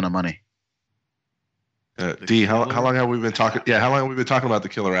make a ton of money. D, how long have we been talking? Yeah, how long have we been talking about the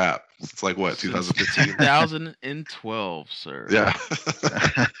killer app? It's like what, 2015? 2012, sir. Yeah.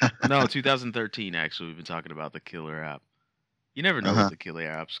 No, 2013. Actually, we've been talking about the killer app. You never know what the killer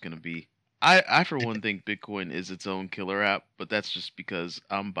app's gonna be. I for one think Bitcoin is its own killer app, but that's just because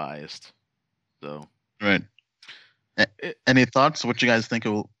I'm biased. So. Right. Any thoughts? What you guys think it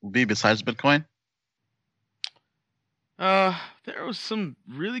will be besides Bitcoin? There was some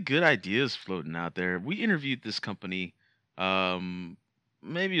really good ideas floating out there. We interviewed this company,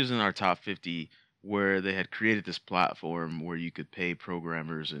 maybe it was in our top 50 where they had created this platform where you could pay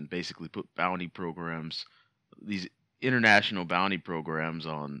programmers and basically put bounty programs, these international bounty programs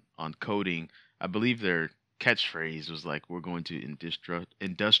on coding. I believe their catchphrase was like, "We're going to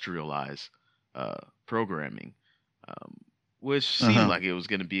industrialize programming," which seemed like it was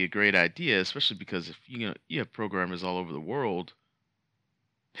going to be a great idea, especially because if you have programmers all over the world,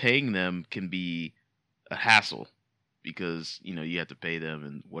 paying them can be a hassle because you have to pay them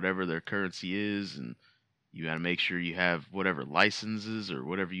in whatever their currency is, and you got to make sure you have whatever licenses or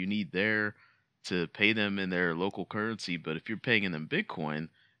whatever you need there to pay them in their local currency. But if you're paying them Bitcoin, it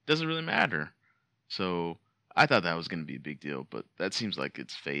doesn't really matter. So I thought that was going to be a big deal, but that seems like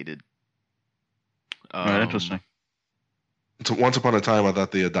it's faded. Right, interesting. So once upon a time, I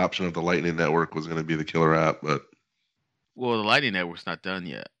thought the adoption of the Lightning Network was going to be the killer app, but the Lightning Network's not done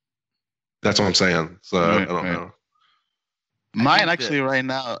yet. That's what I'm saying. So I don't know. Mine actually right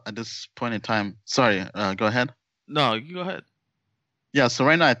now at this point in time. Sorry, go ahead. No, you go ahead. Yeah, so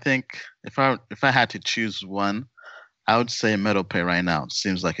right now I think if I had to choose one, I would say MeadowPay right now. It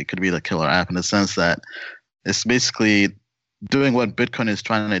seems like it could be the killer app in the sense that it's basically doing what Bitcoin is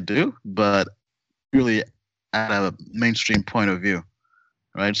trying to do, but really at a mainstream point of view,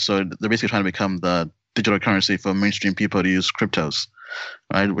 right? So they're basically trying to become the digital currency for mainstream people to use cryptos,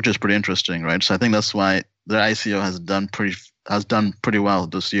 right? Which is pretty interesting, right? So I think that's why their ICO has done pretty well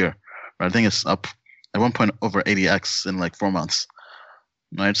this year. Right? I think it's up at one point over 80x in like 4 months,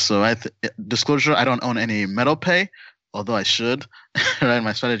 right? So disclosure, I don't own any MeadowPay, although I should. Right,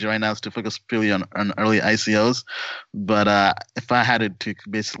 my strategy right now is to focus purely on early ICOs. But if I had to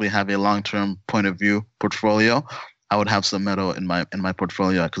basically have a long-term point of view portfolio, I would have some Meadow in my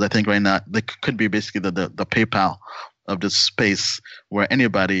portfolio because I think right now they could be basically the PayPal of this space where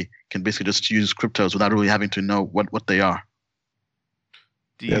anybody can basically just use cryptos without really having to know what they are.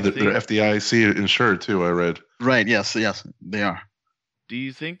 They're FDIC insured too, I read. Right, yes, they are. Do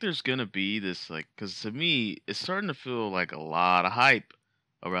you think there's going to be this, like, because to me, it's starting to feel like a lot of hype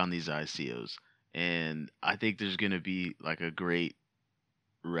around these ICOs. And I think there's going to be like a great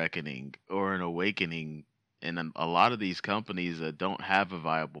reckoning or an awakening. And a lot of these companies that don't have a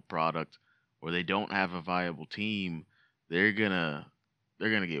viable product or they don't have a viable team, they're gonna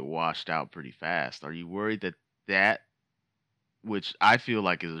get washed out pretty fast. Are you worried that which I feel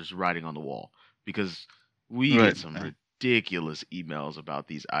like is writing on the wall? Because we get some ridiculous emails about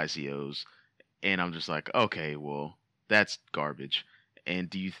these ICOs, and I'm just like, okay, well, that's garbage. And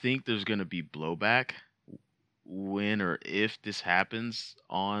do you think there's going to be blowback when or if this happens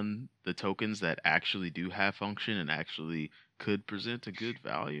on the tokens that actually do have function and actually could present a good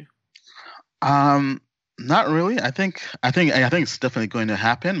value? Not really. I think it's definitely going to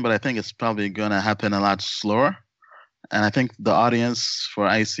happen, but I think it's probably going to happen a lot slower. And I think the audience for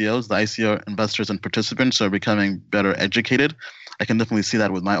ICOs, the ICO investors and participants are becoming better educated. I can definitely see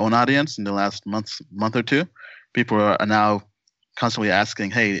that with my own audience in the last month or two. People are now constantly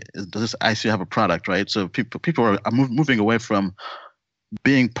asking, hey, does this ICO have a product, right? So people are moving away from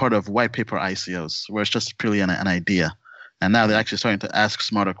being part of white paper ICOs, where it's just purely an idea. And now they're actually starting to ask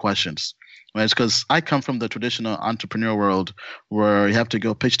smarter questions. Right? It's because I come from the traditional entrepreneur world where you have to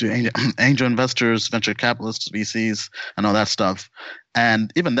go pitch to angel investors, venture capitalists, VCs, and all that stuff.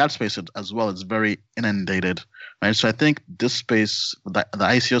 And even that space as well is very inundated. Right? So I think this space, the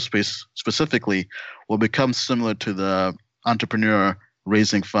ICO space specifically, will become similar to the entrepreneur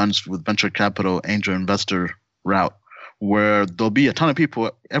raising funds with venture capital, angel investor route, where there'll be a ton of people,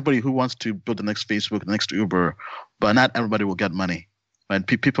 everybody who wants to build the next Facebook, the next Uber, but not everybody will get money. And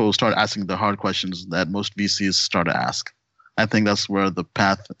people will start asking the hard questions that most VCs start to ask. I think that's where the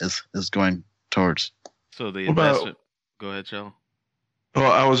path is going towards. So the investment. Go ahead, Chell.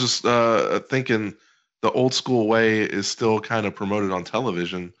 Well, I was just thinking the old school way is still kind of promoted on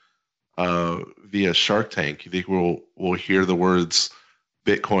television via Shark Tank. You think we'll hear the words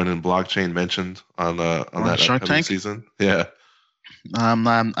Bitcoin and blockchain mentioned on that Shark Tank season? Yeah.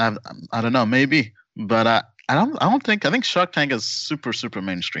 I don't know, maybe, but I think Shark Tank is super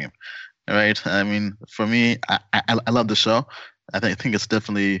mainstream, right? I mean, for me, I love the show. I think it's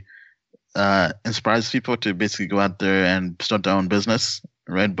definitely inspires people to basically go out there and start their own business,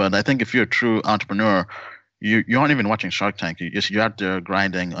 right? But I think if you're a true entrepreneur, you aren't even watching Shark Tank. You're out there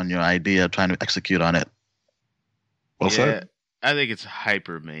grinding on your idea, trying to execute on it. Well said. I think it's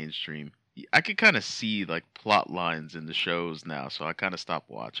hyper mainstream. I could kind of see like plot lines in the shows now, so I kind of stopped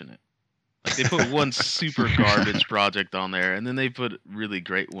watching it. Like they put one super garbage project on there, and then they put really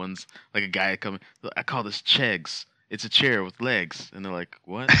great ones. Like a guy coming, I call this Chegs. It's a chair with legs, and they're like,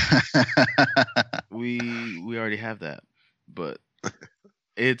 "What? we already have that." But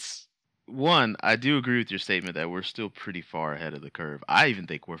it's one. I do agree with your statement that we're still pretty far ahead of the curve. I even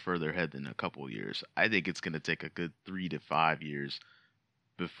think we're further ahead than a couple of years. I think it's going to take a good 3 to 5 years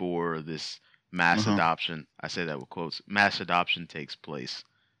before this mass adoption. I say that with quotes. Mass adoption takes place.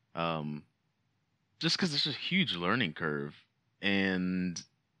 Just because there's a huge learning curve, and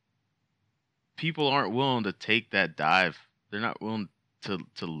people aren't willing to take that dive. They're not willing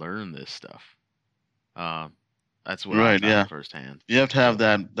to learn this stuff. That's what I found firsthand. You have to have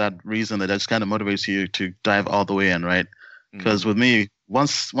that reason that just kind of motivates you to dive all the way in, right? Because with me,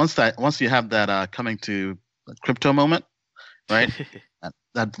 once you have that coming to crypto moment, right?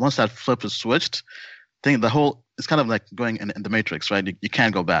 that once that flip is switched, it's kind of like going in the Matrix, right? You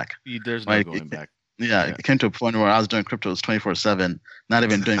can't go back. There's no going back. Yeah, it came to a point where I was doing cryptos 24/7, not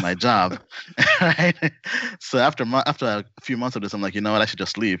even doing my job, right? So after a few months of this, I'm like, you know what? I should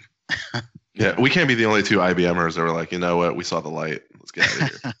just leave. Yeah, we can't be the only two IBMers that were like, you know what? We saw the light. Let's get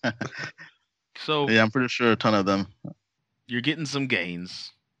out of here. So yeah, I'm pretty sure a ton of them. You're getting some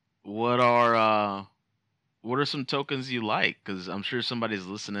gains. What are some tokens you like? Because I'm sure somebody's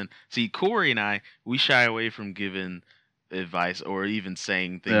listening. See, Corey and I, we shy away from giving advice or even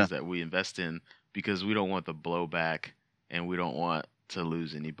saying things that we invest in, because we don't want the blowback and we don't want to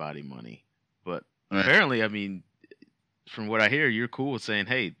lose anybody money. But apparently, I mean, from what I hear, you're cool with saying,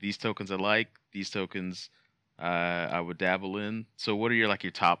 hey, these tokens I like, these tokens I would dabble in. So what are your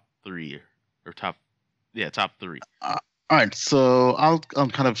top three or top three? All right, so I'll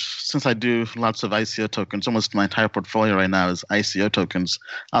kind of, since I do lots of ICO tokens, almost my entire portfolio right now is ICO tokens.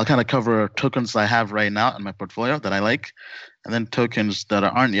 I'll kind of cover tokens I have right now in my portfolio that I like, and then tokens that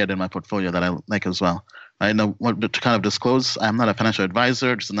aren't yet in my portfolio that I like as well. I know what to kind of disclose. I'm not a financial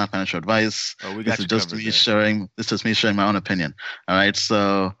advisor. This is not financial advice. Oh, we got this is just me sharing. This is me sharing my own opinion. All right.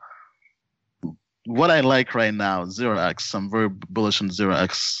 So, what I like right now, 0x. I'm very bullish on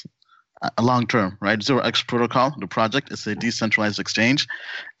 0x, long term. Right. 0x protocol. The project is a decentralized exchange,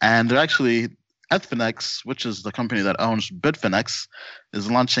 and they're actually Ethfinex, which is the company that owns Bitfinex, is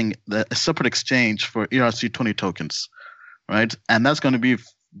launching a separate exchange for ERC20 tokens. Right, and that's going to be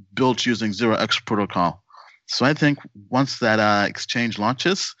built using 0x protocol. So I think once that exchange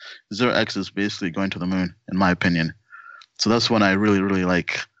launches, 0x is basically going to the moon, in my opinion. So that's one I really, really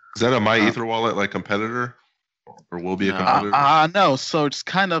like. Is that a MyEther wallet like competitor, or will be a competitor? No. So it's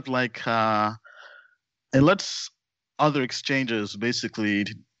kind of like it lets other exchanges basically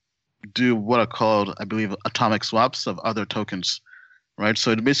do what are called, I believe, atomic swaps of other tokens, right?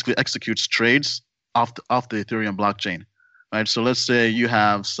 So it basically executes trades off the Ethereum blockchain. Right, so let's say you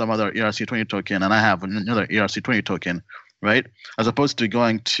have some other ERC20 token and I have another ERC20 token, right? As opposed to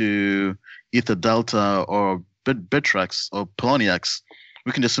going to Ether Delta or Bittrex or Poloniex,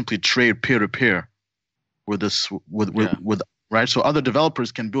 we can just simply trade peer to peer with this, with right. So other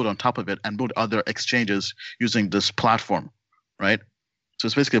developers can build on top of it and build other exchanges using this platform, right? So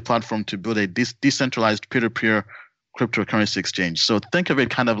it's basically a platform to build a decentralized peer to peer cryptocurrency exchange. So think of it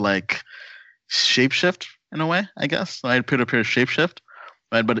kind of like Shapeshift. In a way, I guess, right? Peer-to-peer Shapeshift,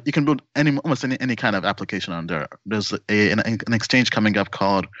 right? But you can build almost any kind of application on there. There's an exchange coming up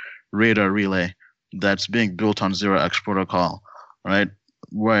called Radar Relay that's being built on 0x protocol, right?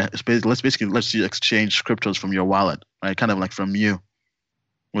 Where it's basically lets you exchange cryptos from your wallet, right? Kind of like from you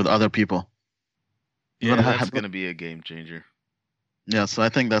with other people. Yeah, that's going to be a game changer. Yeah, so I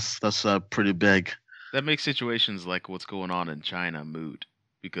think that's pretty big. That makes situations like what's going on in China moot.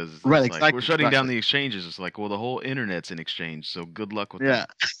 Because exactly, we're shutting down the exchanges. It's like, well, the whole internet's an exchange, so good luck with that.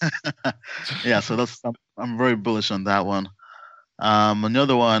 Yeah, so I'm very bullish on that one.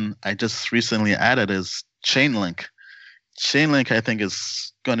 Another one I just recently added is Chainlink. Chainlink, I think,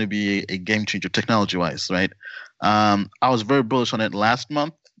 is going to be a game changer technology-wise, right? I was very bullish on it last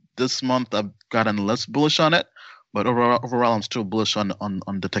month. This month, I've gotten less bullish on it, but overall, I'm still bullish on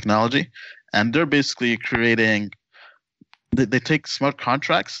the technology. And they're basically creating. They take smart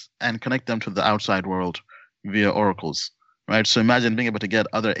contracts and connect them to the outside world via oracles, right? So imagine being able to get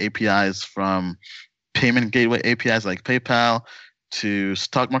other APIs from payment gateway APIs like PayPal to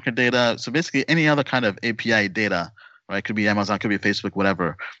stock market data. So basically any other kind of API data, right? Could be Amazon, could be Facebook,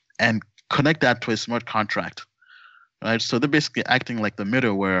 whatever, and connect that to a smart contract, right? So they're basically acting like the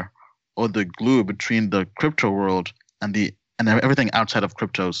middleware or the glue between the crypto world and everything outside of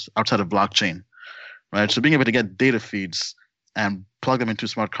cryptos, outside of blockchain, right? So being able to get data feeds and plug them into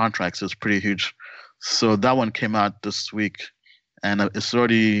smart contracts is pretty huge. So that one came out this week, and it's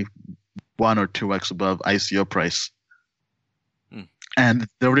already 1 or 2x above ICO price. And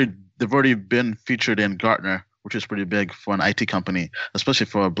they've already been featured in Gartner, which is pretty big for an IT company, especially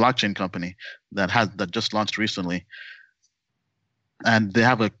for a blockchain company that just launched recently. and they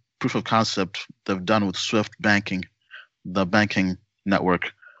have a proof of concept they've done with Swift banking, the banking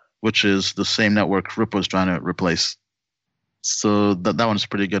network, which is the same network Ripple is trying to replace. So that one's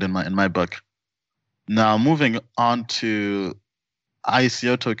pretty good in my book. Now moving on to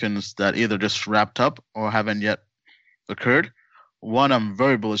ICO tokens that either just wrapped up or haven't yet occurred. One I'm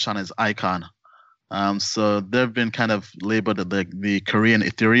very bullish on is Icon. So they've been kind of labeled the Korean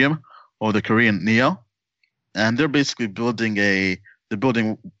Ethereum or the Korean Neo, and they're basically building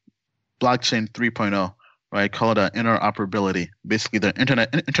blockchain 3.0, right? Called interoperability. Basically, the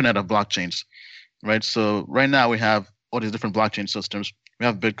internet of blockchains, right? So right now we have all these different blockchain systems. We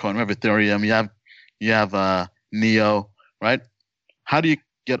have Bitcoin, we have Ethereum, you have Neo, right? How do you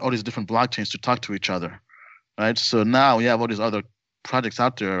get all these different blockchains to talk to each other, right? So now we have all these other projects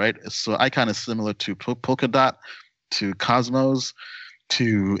out there, right? So Icon is similar to Polkadot, to Cosmos,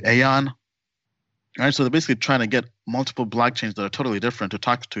 to Aeon, right? So they're basically trying to get multiple blockchains that are totally different to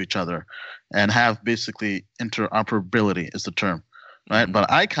talk to each other and have basically interoperability is the term, right? Mm-hmm.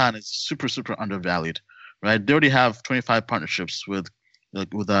 But Icon is super, super undervalued, right? They already have 25 partnerships with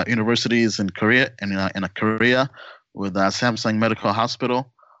universities in Korea, with Samsung Medical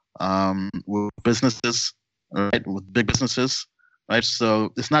Hospital, with businesses, right? With big businesses, right?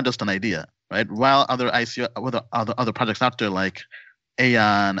 So it's not just an idea, right? While other other projects out there like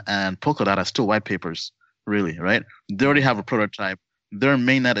Aeon and Polkadot are still white papers, really, right? They already have a prototype. Their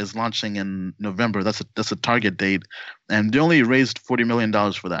mainnet is launching in November. That's a target date, and they only raised $40 million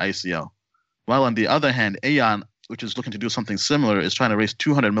for the ICO. While on the other hand, Aeon, which is looking to do something similar, is trying to raise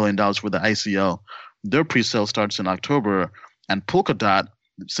 $200 million for the ICO. Their pre-sale starts in October, and Polkadot,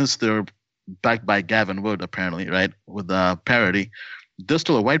 since they're backed by Gavin Wood, apparently, right, with Parity, they're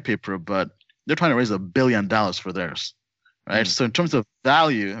still a white paper, but they're trying to raise $1 billion for theirs, right? So in terms of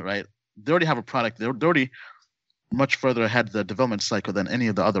value, right, they already have a product. They're already much further ahead of the development cycle than any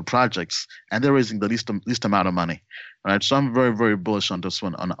of the other projects, and they're raising the least amount of money, right? So I'm very, very bullish on this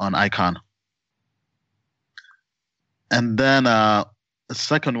one, on Icon. And then the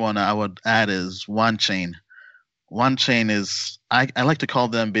second one I would add is OneChain. OneChain is I like to call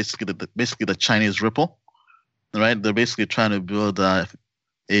them basically the Chinese Ripple, right? They're basically trying to build a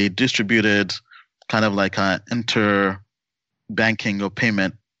distributed kind of like an inter-banking or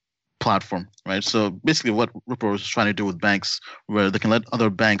payment platform, right? So basically what Ripple is trying to do with banks, where they can let other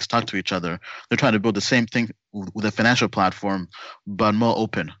banks talk to each other, they're trying to build the same thing with a financial platform, but more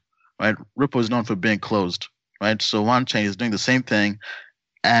open, right? Ripple is known for being closed, right? So OneChain is doing the same thing.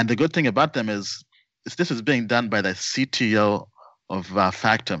 And the good thing about them is this is being done by the CTO of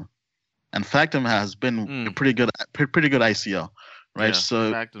Factom. And Factom has been a pretty good ICO, right? Yeah,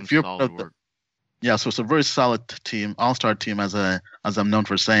 so Factom's if you're solid work. Yeah, so it's a very solid team, all-star team, as I'm known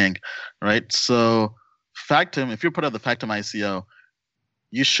for saying, right? So Factom, if you're part of the Factom ICO,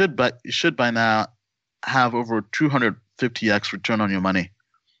 you should by now have over 250x return on your money,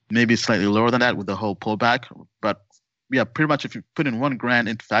 maybe slightly lower than that with the whole pullback. But yeah, pretty much if you put in $1,000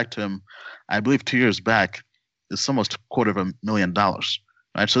 into Factom, I believe 2 years back, it's almost $250,000,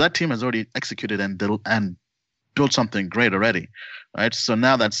 right? So that team has already executed and built something great already, right? So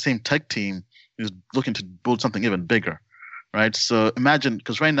now that same tech team is looking to build something even bigger, right? So imagine,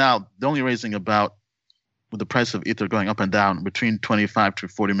 because right now they're only raising about, with the price of Ether going up and down, between $25 to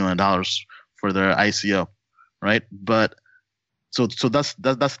 $40 million for their ICO, right? But so that's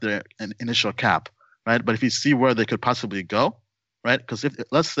their initial cap, right? But if you see where they could possibly go, right? Because if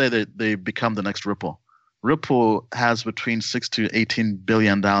let's say they become the next Ripple, Ripple has between $6 to $18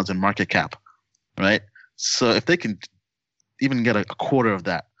 billion in market cap, right? So if they can even get a quarter of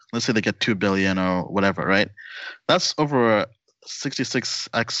that, let's say they get 2 billion or whatever, right? That's over a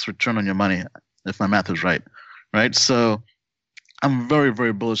 66x return on your money, if my math is right, right? So I'm very,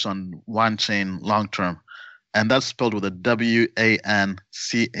 very bullish on OneChain long term, and that's spelled with a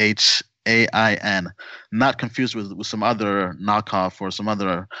WANCHAIN, not confused with some other knockoff or some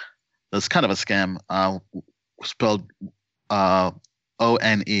other that's kind of a scam, spelled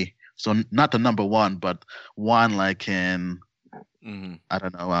ONE. So not the number one, but one like in I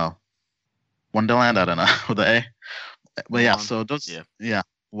don't know, Wonderland. I don't know with the A, but yeah. So those,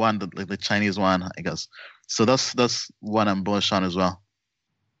 one the Chinese one, I guess. So that's one I'm bullish on as well.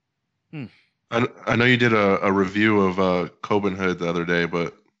 I know you did a review of Cobenhood the other day,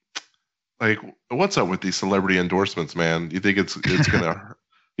 but like, what's up with these celebrity endorsements, man? You think it's gonna?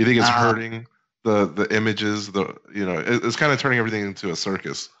 You think it's hurting the images? It's kind of turning everything into a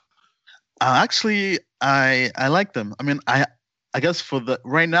circus. Actually, I like them. I mean, I guess for the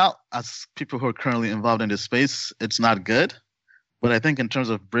right now, as people who are currently involved in this space, it's not good. But I think in terms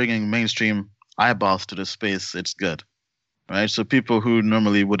of bringing mainstream eyeballs to this space, it's good, right? So people who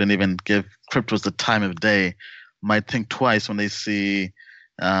normally wouldn't even give cryptos the time of day might think twice when they see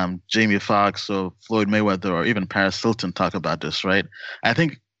Jamie Foxx or Floyd Mayweather or even Paris Hilton talk about this, right? I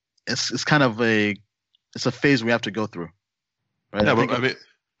think it's kind of a phase we have to go through, right? Yeah, but I mean,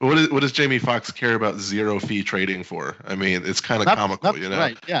 what does Jamie Foxx care about zero fee trading for? I mean, it's kind of comical, you know?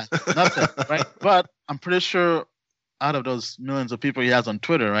 Right? Yeah, nothing, right? But I'm pretty sure out of those millions of people he has on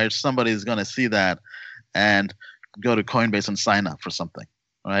Twitter, right, somebody's gonna see that and go to Coinbase and sign up for something,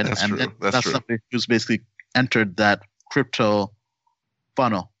 right? That's and true. That's true. Somebody who's basically entered that crypto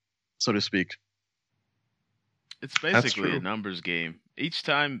funnel, so to speak. It's basically a numbers game. Each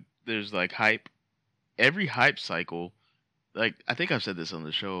time there's like hype, every hype cycle, like I think I've said this on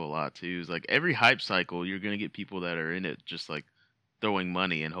the show a lot too, is like every hype cycle you're gonna get people that are in it just like throwing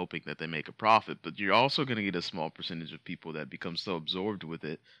money and hoping that they make a profit, but you're also gonna get a small percentage of people that become so absorbed with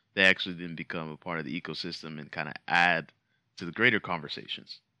it they actually then become a part of the ecosystem and kind of add to the greater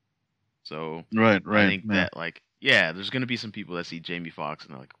conversations. So right, I think that like there's gonna be some people that see Jamie Foxx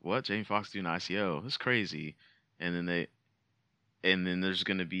and they're like, what? Jamie Foxx doing ICO? That's crazy. And then there's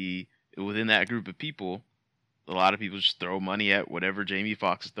gonna be within that group of people, a lot of people just throw money at whatever Jamie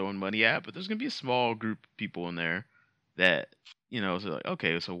Foxx is throwing money at, but there's gonna be a small group of people in there that so like,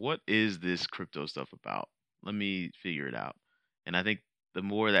 okay, so what is this crypto stuff about? Let me figure it out. And I think the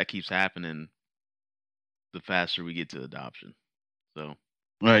more that keeps happening, the faster we get to adoption. So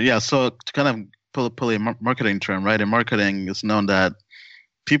right, yeah. So to kind of pull a marketing term, right? In marketing, it's known that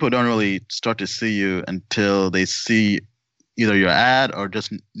people don't really start to see you until they see either your ad or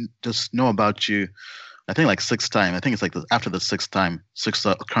just know about you. I think like sixth time. I think it's like after the sixth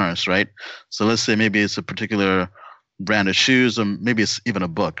occurrence, right? So let's say maybe it's a particular brand of shoes, or maybe it's even a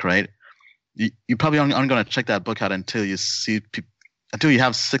book, right? You probably aren't going to check that book out until you see until you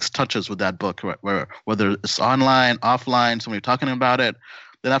have 6 touches with that book, where whether it's online, offline, somebody talking about it.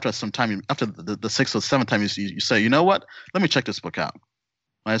 Then after some time, after the 6th or 7th time, you say, you know what? Let me check this book out.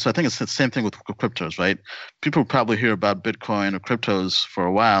 Right, so I think it's the same thing with cryptos, right? People probably hear about Bitcoin or cryptos for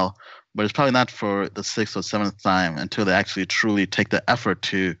a while, but it's probably not for the 6th or 7th time until they actually truly take the effort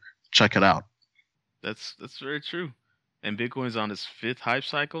to check it out. That's very true. And Bitcoin's on its 5th hype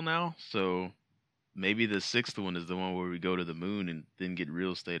cycle now, so maybe the 6th one is the one where we go to the moon and then get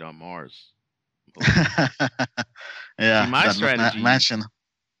real estate on Mars. Yeah, see,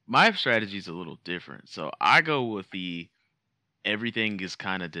 my strategy is a little different. So I go with the everything is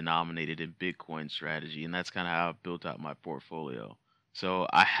kind of denominated in Bitcoin strategy, and that's kind of how I built out my portfolio. So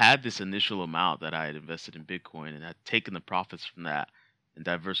I had this initial amount that I had invested in Bitcoin, and I'd taken the profits from that and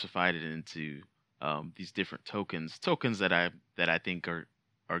diversified it into these different tokens that I think are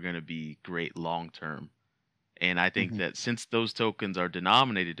going to be great long term. And I think that since those tokens are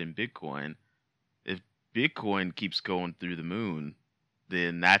denominated in Bitcoin, if Bitcoin keeps going through the moon,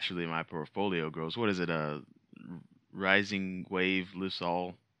 then naturally my portfolio grows. What is it? Rising wave lifts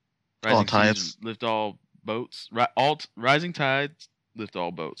all. Rising tides lift all boats. Rising tides lift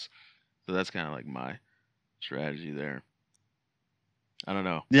all boats. So that's kind of like my strategy there. I don't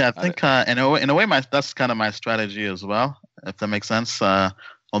know. Yeah, I think in a way, that's kind of my strategy as well, if that makes sense.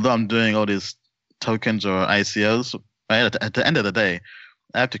 Although I'm doing all these tokens or ICOs, right? At the end of the day,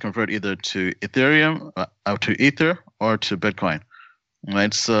 I have to convert either to Ethereum, or to Ether, or to Bitcoin,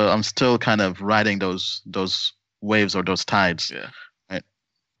 right? So I'm still kind of riding those waves or those tides. Yeah. Right.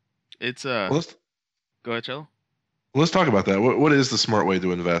 It's go ahead, Cello. Let's talk about that. What is the smart way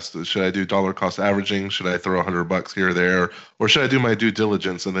to invest? Should I do dollar cost averaging? Should I throw $100 here or there, or should I do my due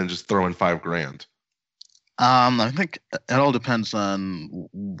diligence and then just throw in $5,000? I think it all depends on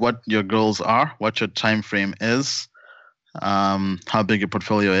what your goals are, what your time frame is, how big your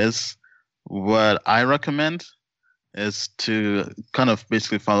portfolio is. What I recommend is to kind of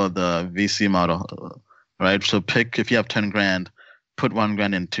basically follow the VC model, right? So if you have 10 grand, put 1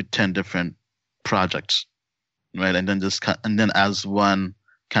 grand into 10 different projects, right? And then as one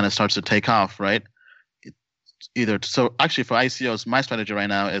kind of starts to take off, right? So actually for ICOs, my strategy right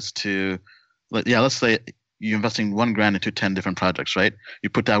now is let's say you're investing 1 grand into 10 different projects, right? You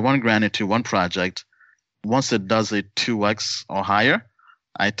put that 1 grand into one project. Once it does a 2x or higher,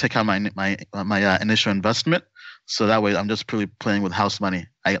 I take out my initial investment. So that way I'm just purely playing with house money.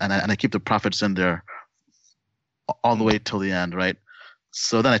 I keep the profits in there all the way till the end, right?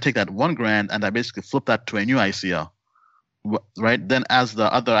 So then I take that 1 grand and I basically flip that to a new ICO, right? Then as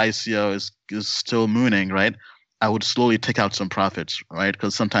the other ICO is still mooning, right? I would slowly take out some profits, right?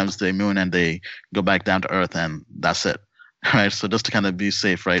 Because sometimes they moon and they go back down to earth and that's it, right? So just to kind of be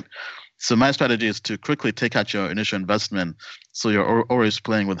safe, right? So my strategy is to quickly take out your initial investment so you're always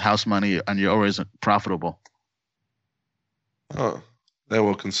playing with house money and you're always profitable. Oh, that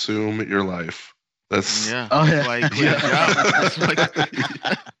will consume your life. That's Yeah. Oh, That's yeah. why he quit his job. That's like,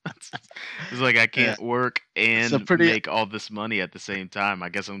 it's like I can't Yeah. work It's a and pretty make all this money at the same time. I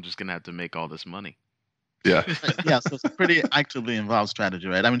guess I'm just gonna have to make all this money. yeah. yeah, so it's a pretty actively involved strategy,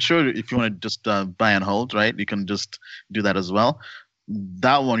 right? I mean, sure, if you want to just buy and hold, right, you can just do that as well.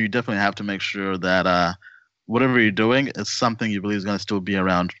 That one, you definitely have to make sure that whatever you're doing is something you believe is going to still be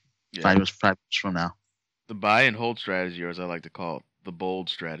around Yeah. 5 years from now. The buy and hold strategy, or as I like to call it, the bold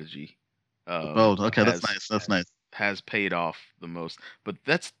strategy, Bold. Okay, that's has nice. That's nice. has paid off the most. But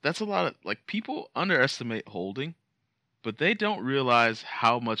that's a lot of, like, people underestimate holding, but they don't realize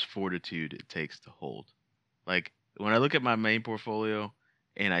how much fortitude it takes to hold. Like, when I look at my main portfolio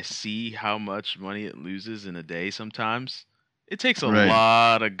and I see how much money it loses in a day sometimes, it takes a Right.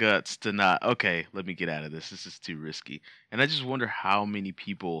 lot of guts to not, okay, let me get out of this. This is too risky. And I just wonder how many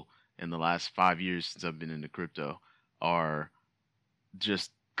people in the last 5 years since I've been into crypto are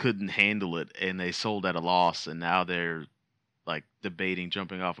just couldn't handle it and they sold at a loss and now they're like debating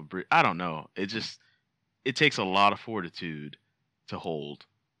jumping off a bridge. I don't know. It takes a lot of fortitude to hold.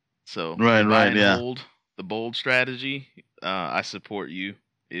 So Right, the buy right, and yeah. hold, the bold strategy, I support you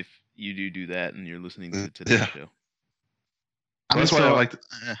if you do that and you're listening to today's Yeah. show. I mean, That's why I so- like.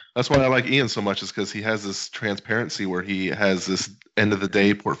 uh, That's why I like Ian so much, is because he has this transparency where he has this end of the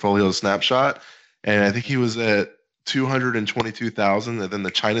day portfolio snapshot, and I think he was at 222,000, and then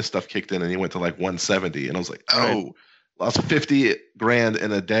the China stuff kicked in, and he went to like 170, and I was like, oh, lost 50 grand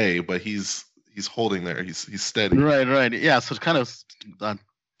in a day, but he's holding there. He's steady. Right. Yeah. So to kind of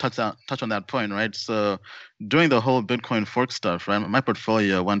touch on that point, right? So doing the whole Bitcoin fork stuff, right? My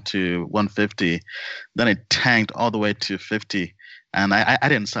portfolio went to 150, then it tanked all the way to 50, and I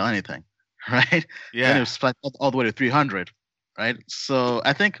didn't sell anything, right? Then Yeah. it spiked all the way to 300, right? So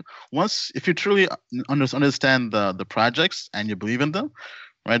I think if you truly understand the projects and you believe in them,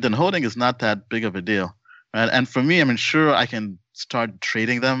 right, then holding is not that big of a deal, right? And for me, I mean, sure, I can start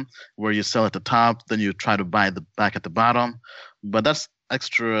trading them where you sell at the top, then you try to buy the back at the bottom, but that's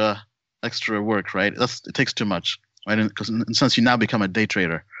extra work, right? It takes too much, right? Because since you now become a day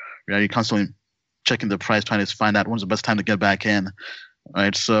trader, right, you're constantly checking the price, trying to find out when's the best time to get back in,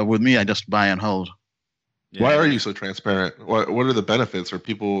 right? So with me, I just buy and hold. Yeah. Why are you so transparent? What are the benefits? Are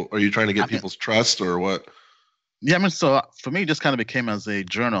you trying to get people's trust, or what? Yeah, I mean, so for me, it just kind of became as a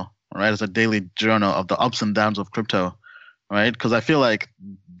journal, right? As a daily journal of the ups and downs of crypto, right? Because I feel like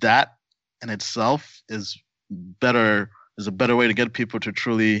that in itself is a better way to get people to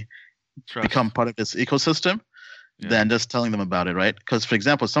truly Trust. become part of this ecosystem than just telling them about it, right? Because, for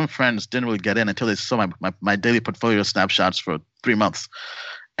example, some friends didn't really get in until they saw my daily portfolio snapshots for 3 months,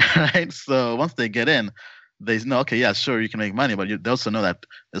 right? So once they get in, they know, okay, yeah, sure, you can make money, but they also know that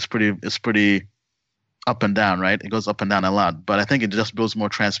it's pretty up and down, right? It goes up and down a lot, but I think it just builds more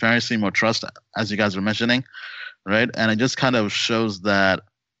transparency, more trust, as you guys were mentioning, right? And it just kind of shows that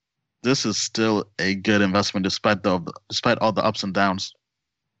this is still a good investment despite all the ups and downs.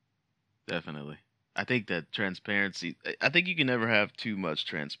 Definitely. I think that transparency, I think you can never have too much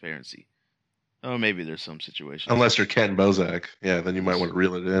transparency. Oh, maybe there's some situations. Unless you're Ken Bozak, yeah, then you might want to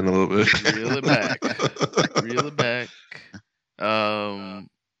reel it in a little bit. Reel it back. Reel it back.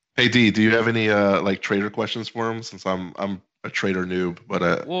 Hey D, do you have any like trader questions for him? Since I'm a trader noob,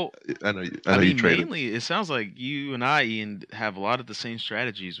 but Well, I know you mean, traded. mainly it sounds like you and I, Ian, have a lot of the same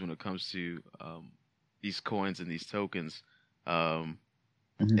strategies when it comes to these coins and these tokens, and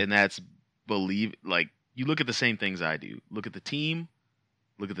that's like you look at the same things I do. Look at the team,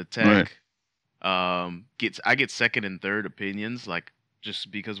 look at the tech. I get second and third opinions, like,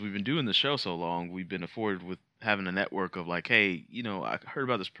 just because we've been doing the show so long, we've been afforded with having a network of like, hey, I heard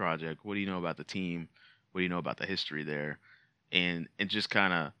about this project. What do you know about the team? What do you know about the history there? And just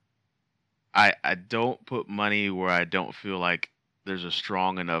kind of, I don't put money where I don't feel like there's a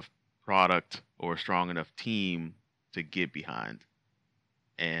strong enough product or a strong enough team to get behind.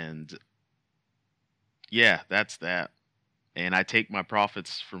 And yeah, that's that. And I take my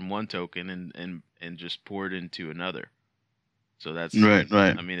profits from one token and just pour it into another. So that's right.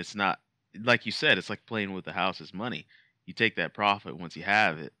 I mean, it's not, like you said, it's like playing with the house's money. You take that profit once you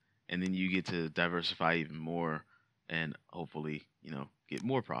have it, and then you get to diversify even more, and hopefully, get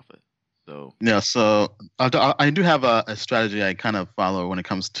more profit. So yeah, so I do have a strategy I kind of follow when it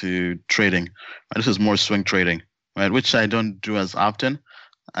comes to trading. This is more swing trading, right? Which I don't do as often.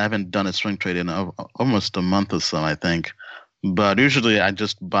 I haven't done a swing trade in almost a month or so, I think. But usually I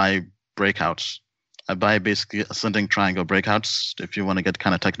just buy breakouts. I buy basically ascending triangle breakouts, if you want to get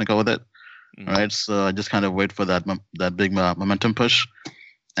kind of technical with it, right? So I just kind of wait for that big momentum push,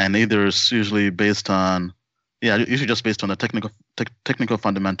 and either it's usually based on Yeah, usually just based on the technical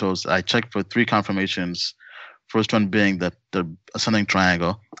fundamentals. I check for 3 confirmations. First one being the ascending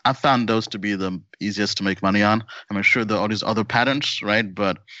triangle. I found those to be the easiest to make money on. I'm sure there are all these other patterns, right?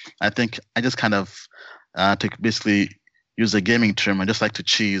 But I think I just kind of to basically use a gaming term, I just like to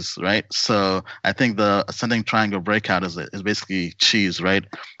cheese, right? So I think the ascending triangle breakout is basically cheese, right?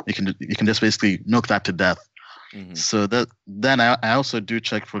 You can just basically milk that to death. Mm-hmm. So then I also do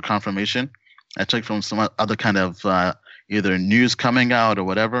check for confirmation. I check from some other kind of either news coming out or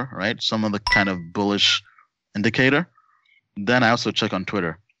whatever, right? Some other kind of bullish indicator. Then I also check on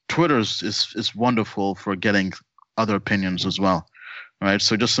Twitter. Twitter is wonderful for getting other opinions as well, right?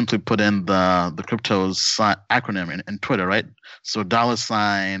 So just simply put in the crypto's acronym in Twitter, right? So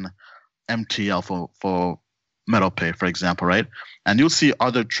 $ MTL for MetalPay, for example, right? And you'll see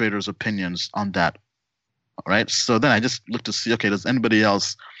other traders' opinions on that, right? So then I just look to see, okay, does anybody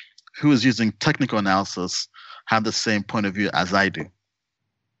else who is using technical analysis have the same point of view as I do,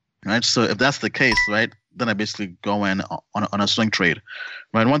 right? So if that's the case, right, then I basically go in on a swing trade,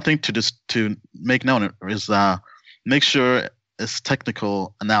 right? One thing to make known is make sure it's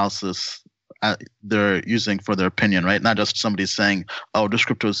technical analysis they're using for their opinion, right? Not just somebody saying, oh, this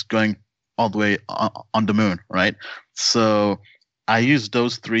crypto is going all the way on the moon, right? So I use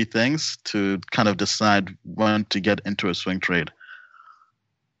those 3 things to kind of decide when to get into a swing trade.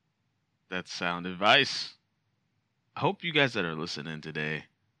 That's sound advice. I hope you guys that are listening today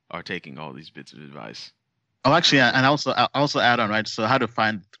are taking all these bits of advice. Oh, actually, and I also add on, right? So how to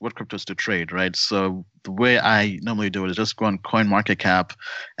find what cryptos to trade, right? So the way I normally do it is just go on CoinMarketCap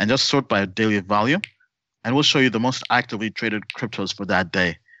and just sort by daily volume, and we'll show you the most actively traded cryptos for that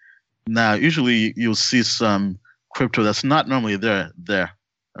day. Now, usually you'll see some crypto that's not normally there,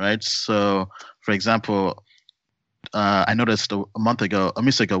 right? So, for example, I noticed a month ago,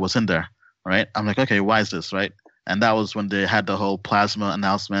 was in there, right? I'm like, okay, why is this, right? And that was when they had the whole plasma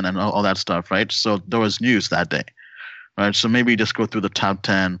announcement and all that stuff, right? So there was news that day, right? So maybe just go through the top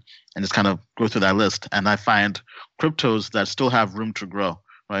 10 and just kind of go through that list. And I find cryptos that still have room to grow,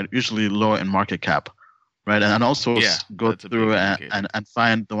 right? Usually lower in market cap, right? And also go through and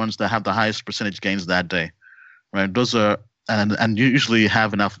find the ones that have the highest percentage gains that day, right? Those are, and you usually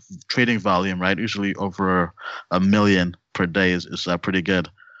have enough trading volume, right? Usually over 1 million per day is pretty good.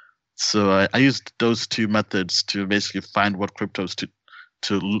 So I used those 2 methods to basically find what cryptos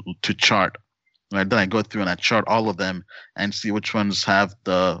to chart. Right? Then I go through and I chart all of them and see which ones have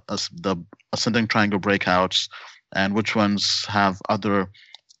the ascending triangle breakouts and which ones have other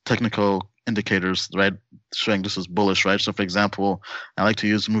technical indicators, right, showing this is bullish, right? So for example, I like to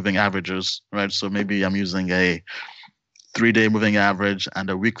use moving averages, right? So maybe I'm using a 3-day moving average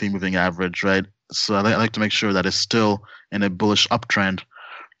and a weekly moving average, right? So I like to make sure that it's still in a bullish uptrend.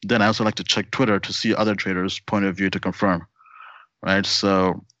 Then I also like to check Twitter to see other traders' point of view to confirm, right?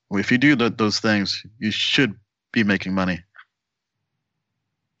 So if you do those things, you should be making money.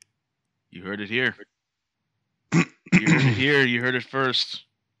 You heard it here. You heard it here. You heard it first.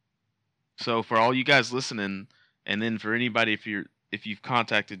 So for all you guys listening, and then for anybody, if you've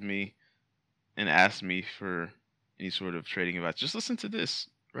contacted me and asked me for any sort of trading advice, just listen to this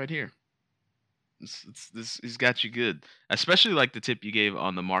right here. This he's got you good, especially like the tip you gave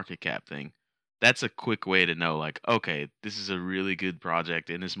on the market cap thing. That's a quick way to know, like, okay, this is a really good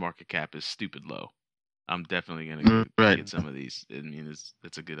project and this market cap is stupid low. I'm definitely gonna get some of these. I mean,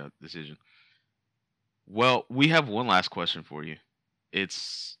 it's a good decision. Well, we have one last question for you.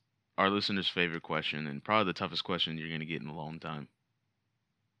 It's our listeners' favorite question and probably the toughest question you're gonna get in a long time.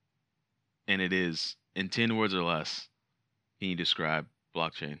 And it is, in 10 words or less, can you describe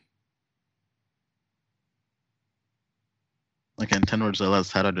blockchain? Okay, in 10 words or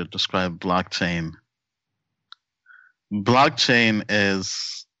less, how do I describe blockchain? Blockchain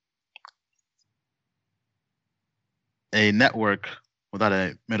is a network without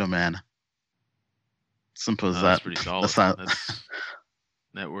a middleman. Simple as that. That's pretty solid. That's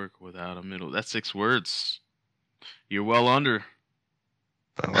network without a middle. That's 6 words. You're well under.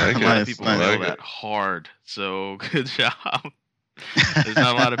 I like a lot of people know that hard. So good job. There's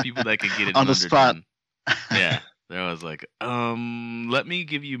not a lot of people that can get it on the spot. 10. Yeah. There was like, let me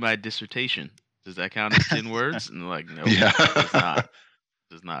give you my dissertation. Does that count as 10 words? And they're like, no, it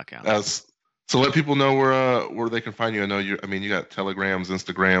does not count. So let people know where they can find you. I know you got Telegrams,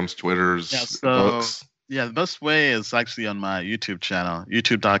 Instagrams, Twitters, books. Yeah, the best way is actually on my YouTube channel,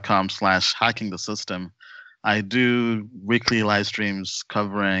 youtube.com/hackingthesystem. I do weekly live streams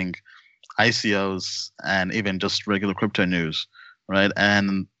covering ICOs and even just regular crypto news, right?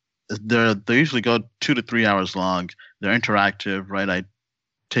 And they usually go 2 to 3 hours long. They're interactive, right? I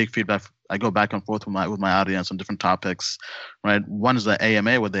take feedback I go back and forth with my audience on different topics, right? One is the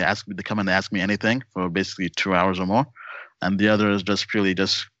AMA where they come and ask me anything for basically 2 hours or more, and the other is just purely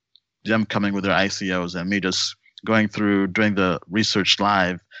just them coming with their ICOs and me just going through, doing the research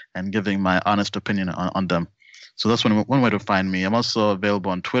live and giving my honest opinion on them. So that's one way to find me. I'm also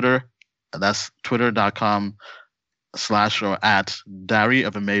available on Twitter. That's twitter.com/or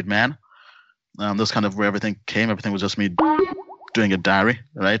 @diary-of-a-made-man. That's kind of where everything came. Everything was just me doing a diary,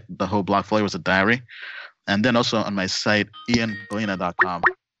 right? The whole Blockfolio was a diary. And then also on my site, ianbalina.com.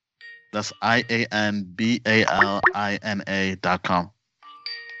 That's IANBALINA.com.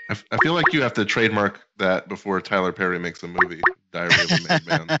 I feel like you have to trademark that before Tyler Perry makes a movie, Diary of a Made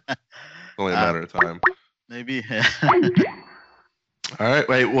Man. It's only a matter of time. Maybe. All right.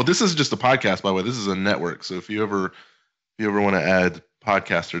 Wait. Well, this is just a podcast, by the way. This is a network. So if you ever want to add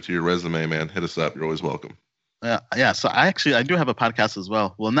podcaster to your resume, man, hit us up. You're always welcome. Yeah. So I do have a podcast as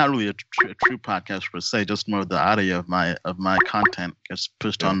well. Well, not really a true podcast per se, just more of the audio of my content gets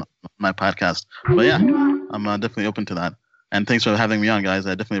pushed on my podcast. But yeah, I'm definitely open to that. And thanks for having me on, guys.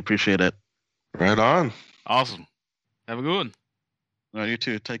 I definitely appreciate it. Right on. Awesome. Have a good one. All right, you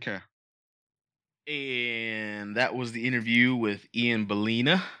too. Take care. And that was the interview with Ian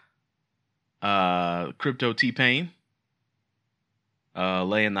Balina, Crypto T-Pain,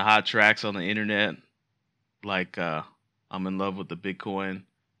 laying the hot tracks on the internet, like I'm in love with the Bitcoin.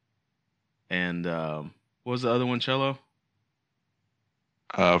 And what was the other one, Cello?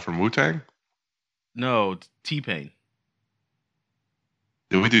 From Wu-Tang? No, T-Pain.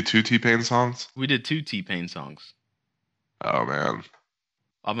 Did we do 2 T-Pain songs? We did 2 T-Pain songs. Oh, man.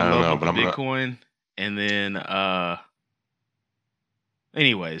 I'm in love with the Bitcoin. And then,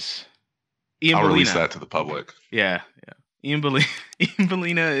 anyways, I'll release that to the public. Yeah. Ian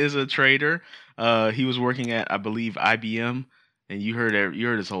Balina is a trader. He was working at, I believe, IBM, and you heard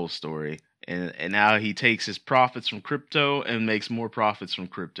his whole story. And now he takes his profits from crypto and makes more profits from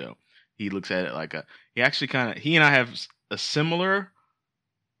crypto. He looks at it like he and I have a similar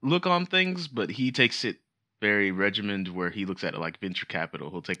look on things, but he takes it very regimented where he looks at it like venture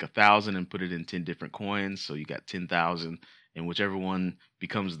capital. He'll take 1,000 and put it in 10 different coins. So you got 10,000, and whichever one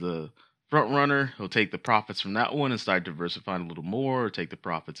becomes the front runner, he'll take the profits from that one and start diversifying a little more, or take the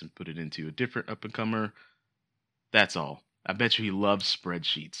profits and put it into a different up and comer. That's all. I bet you he loves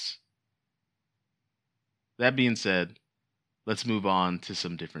spreadsheets. That being said, let's move on to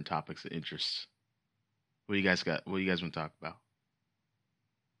some different topics of interest. What do you guys got? What do you guys want to talk about?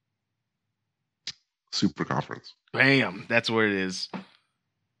 Super conference. Bam! That's where it is.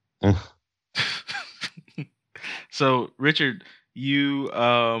 So, Richard, you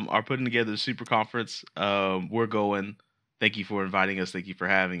are putting together the super conference. We're going. Thank you for inviting us. Thank you for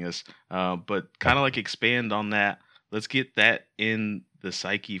having us. But kind of like expand on that. Let's get that in the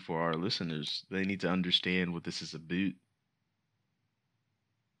psyche for our listeners. They need to understand what this is about.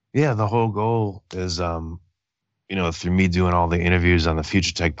 Yeah, the whole goal is, through me doing all the interviews on the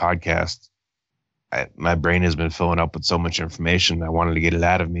Future Tech podcast, my brain has been filling up with so much information. I wanted to get it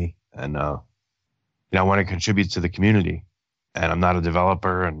out of me, and I want to contribute to the community. And I'm not a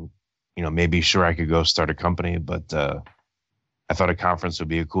developer, and maybe sure I could go start a company, but I thought a conference would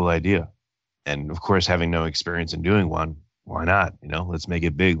be a cool idea. And of course, having no experience in doing one, why not? Let's make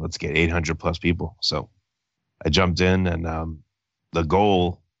it big. Let's get 800 plus people. So I jumped in, and the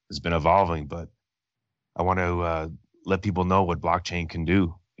goal has been evolving, but I want to let people know what blockchain can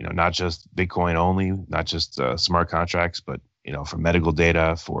do. Not just Bitcoin only, not just smart contracts, but for medical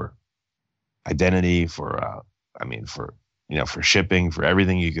data, for identity, for shipping, for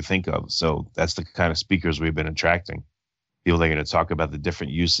everything you could think of. So that's the kind of speakers we've been attracting. People that are going to talk about the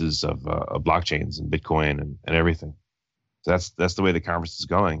different uses of blockchains and Bitcoin and everything. So that's the way the conference is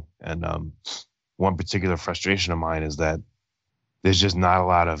going. And one particular frustration of mine is that there's just not a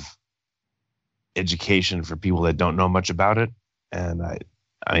lot of education for people that don't know much about it. And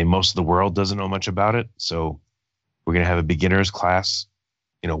I mean, most of the world doesn't know much about it. So we're going to have a beginner's class.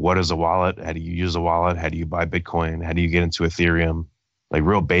 What is a wallet? How do you use a wallet? How do you buy Bitcoin? How do you get into Ethereum? Like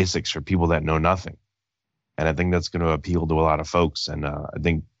real basics for people that know nothing. And I think that's going to appeal to a lot of folks. And I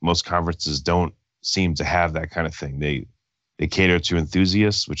think most conferences don't seem to have that kind of thing. They cater to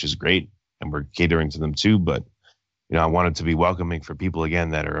enthusiasts, which is great. And we're catering to them too. But, I want it to be welcoming for people, again,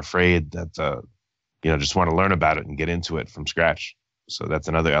 that are afraid, that, just want to learn about it and get into it from scratch. So that's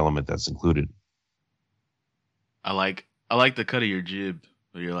another element that's included. I like the cut of your jib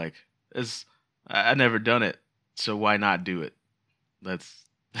where you're like, I never done it, so why not do it? That's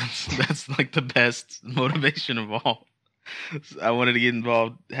like the best motivation of all. I wanted to get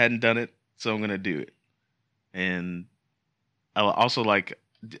involved, hadn't done it, so I'm gonna do it. And I also like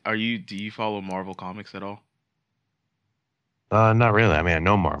Do you follow Marvel comics at all? Not really. I mean, I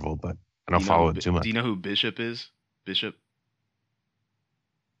know Marvel, but I don't follow it too much. Do you know who Bishop is? Bishop?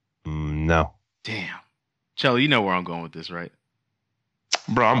 No. Damn. Chelly, you know where I'm going with this, right?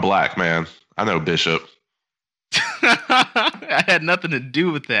 Bro, I'm black, man. I know Bishop. I had nothing to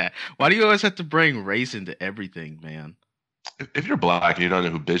do with that. Why do you always have to bring race into everything, man? If you're black and you don't know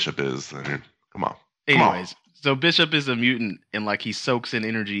who Bishop is, then come on. Anyways, so Bishop is a mutant, and like he soaks in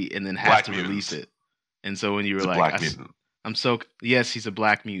energy and then has to release it. And so when you were like, yes, he's a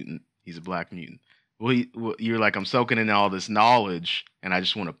black mutant. He's a black mutant. Well, you're like, I'm soaking in all this knowledge, and I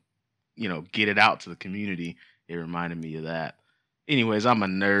just want to, get it out to the community. It reminded me of that. Anyways, I'm a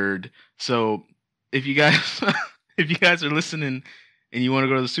nerd. So if you guys are listening and you want to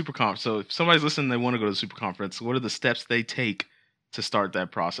go to the super conference, so if somebody's listening, they want to go to the super conference, what are the steps they take to start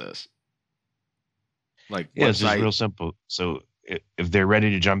that process? Like, it's just real simple. So if they're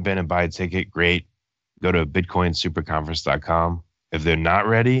ready to jump in and buy a ticket, great. Go to bitcoinsuperconference.com. If they're not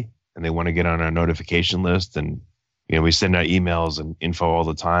ready and they want to get on our notification list, and we send out emails and info all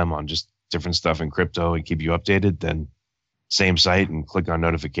the time on just different stuff in crypto and keep you updated, then same site and click on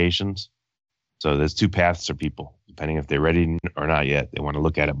notifications. So there's two paths for people, depending if they're ready or not yet. They want to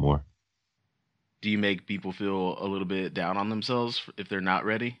look at it more. Do you make people feel a little bit down on themselves if they're not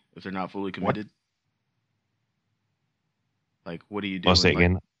ready, if they're not fully committed? Like, what do you do? I'll say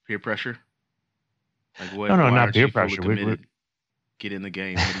again. Peer pressure? Like, what? No, not peer pressure. Get in the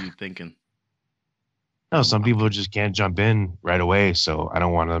game. What are you thinking? No, some people just can't jump in right away. So I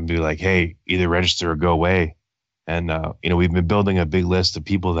don't want them to be like, hey, either register or go away. And, we've been building a big list of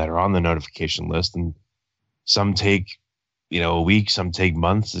people that are on the notification list, and some take, a week, some take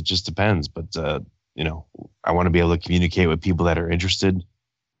months. It just depends. But, I want to be able to communicate with people that are interested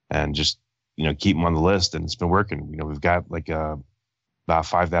and just, keep them on the list. And it's been working. We've got like about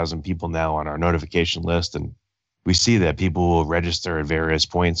 5,000 people now on our notification list. And we see that people will register at various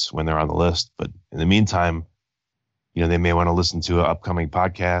points when they're on the list. But in the meantime, they may want to listen to an upcoming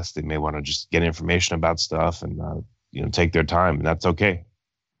podcast. They may want to just get information about stuff and, take their time. And that's okay.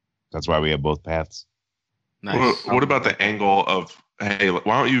 That's why we have both paths. Nice. What about the angle of, hey,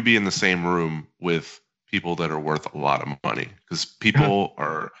 why don't you be in the same room with people that are worth a lot of money? Because people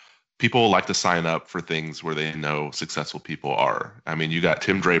like to sign up for things where they know successful people are. I mean, you got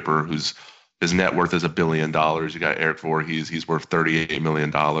Tim Draper, his net worth is $1 billion. You got Eric Voorhees, he's worth $38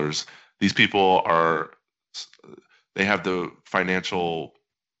 million. These people they have the financial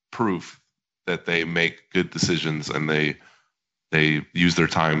proof that they make good decisions, and they use their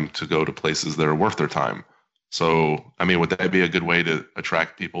time to go to places that are worth their time. So, I mean, would that be a good way to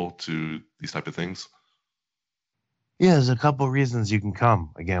attract people to these type of things? Yeah, there's a couple of reasons you can come.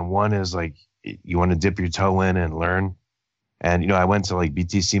 Again, one is like you want to dip your toe in and learn. And, I went to like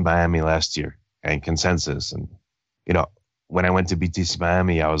BTC Miami last year and Consensus. And, when I went to BTC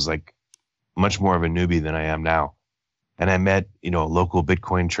Miami, I was like much more of a newbie than I am now. And I met, local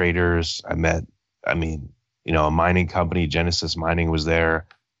Bitcoin traders. I met, a mining company, Genesis Mining was there.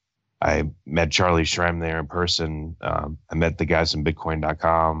 I met Charlie Shrem there in person. I met the guys from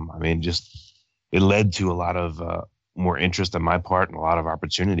Bitcoin.com. I mean, just it led to a lot of more interest on my part and a lot of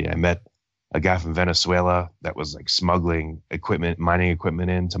opportunity. I met a guy from Venezuela that was like smuggling mining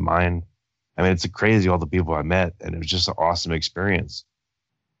equipment in to mine. I mean, it's crazy all the people I met, and it was just an awesome experience.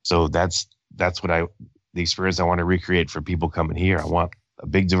 So that's the experience I want to recreate for people coming here. I want a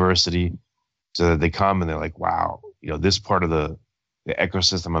big diversity so that they come and they're like, wow, this part of the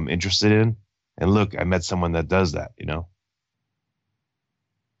ecosystem I'm interested in. And look, I met someone that does that,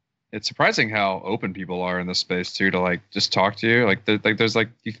 It's surprising how open people are in this space too, to like just talk to you. There's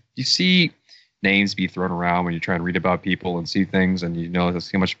you see names be thrown around when you try and read about people and see things, and there's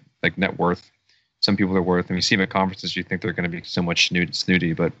so much like net worth some people are worth. And you see them at conferences, you think they're going to be so much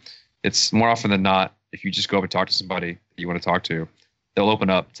snooty, but it's more often than not, if you just go up and talk to somebody that you want to talk to, they'll open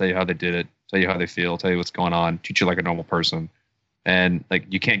up, tell you how they did it, tell you how they feel, tell you what's going on, treat you like a normal person. And like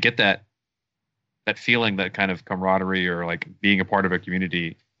you can't get that feeling, that kind of camaraderie or like being a part of a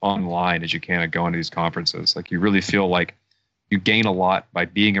community online as you can at going to these conferences. Like you really feel like you gain a lot by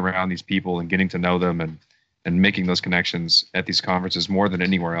being around these people and getting to know them and making those connections at these conferences more than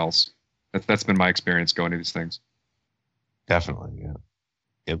anywhere else. That's been my experience going to these things. Definitely, yeah.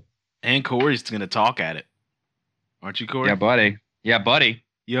 Yep. And Corey's going to talk at it. Aren't you, Corey? Yeah, buddy. Yeah, buddy.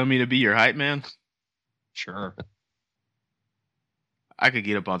 You want me to be your hype man? Sure. I could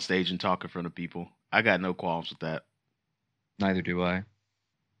get up on stage and talk in front of people. I got no qualms with that. Neither do I.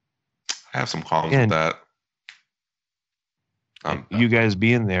 I have some qualms with that. You guys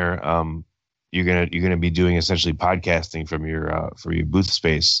being there, you're gonna be doing essentially podcasting from your booth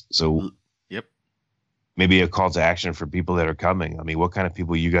space. So yep, maybe a call to action for people that are coming. I mean, what kind of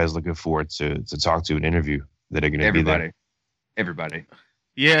people are you guys looking forward to talk to and interview that are going to be there? Everybody.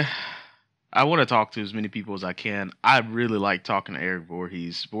 Yeah, I want to talk to as many people as I can. I really like talking to Eric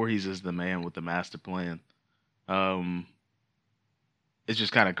Voorhees. Voorhees is the man with the master plan. It's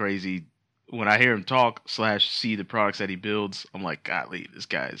just kind of crazy when I hear him talk / see the products that he builds. I'm like, golly, this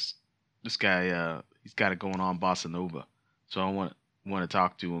guy, he's got it going on bossa nova. So I want to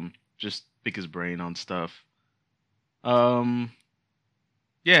talk to him, just pick his brain on stuff.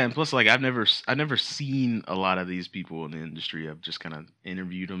 Yeah, and plus, like, I've never seen a lot of these people in the industry. I've just kind of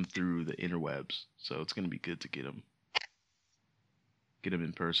interviewed them through the interwebs, so it's gonna be good to get them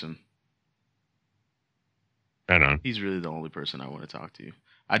in person. Right on. He's really the only person I want to talk to.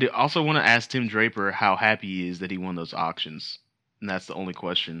 I do also want to ask Tim Draper how happy he is that he won those auctions, and that's the only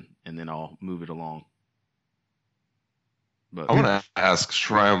question. And then I'll move it along. But I want to ask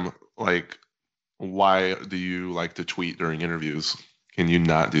Shrem, like, why do you like to tweet during interviews? Can you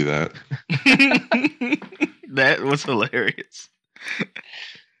not do that? That was hilarious.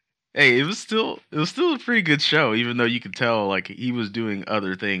 Hey, it was still a pretty good show, even though you could tell like he was doing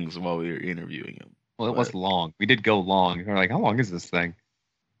other things while we were interviewing him. Well, it was long. We did go long. We're like, how long is this thing?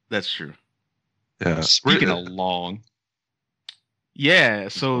 That's true. Yeah. Speaking of long. Yeah,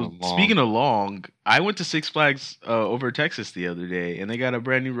 so speaking of long, I went to Six Flags over Texas the other day, and they got a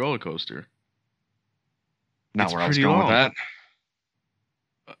brand new roller coaster. Not where I was going with that.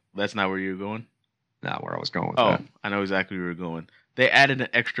 That's not where you were going? Not where I was going with that. Oh, I know exactly where you were going. They added an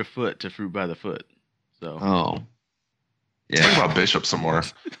extra foot to Fruit by the Foot. So. Oh. Yeah. Let's talk about Bishop some more.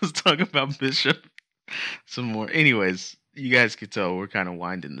 Let's talk about Bishop some more. Anyways, you guys can tell we're kind of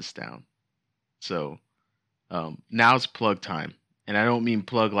winding this down. So now it's plug time. And I don't mean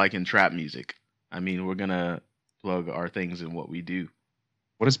plug like in trap music. I mean, we're going to plug our things and what we do.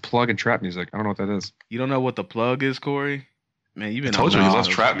 What is plug in trap music? I don't know what that is. You don't know what the plug is, Corey? Man, you've been. I told you he loves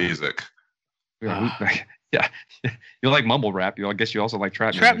trap music. Yeah, you like mumble rap. I guess you also like trap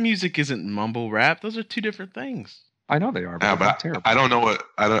music. Trap music isn't mumble rap. Those are two different things. I know they are, but, but terrible. I don't know what.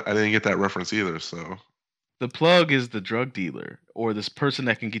 I didn't get that reference either. So the plug is the drug dealer or this person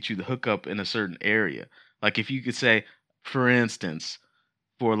that can get you the hookup in a certain area. Like if you could say, for instance,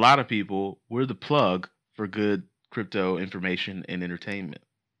 for a lot of people, we're the plug for good crypto information and entertainment.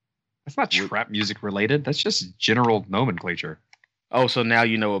 That's not trap music related. That's just general nomenclature. Oh, so now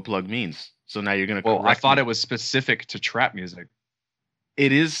you know what plug means. So now you're going to Well, I thought it was specific to trap music.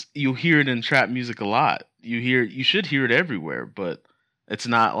 It is. You hear it in trap music a lot. You should hear it everywhere, but it's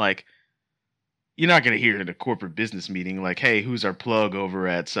not like you're not going to hear it in a corporate business meeting like, "Hey, who's our plug over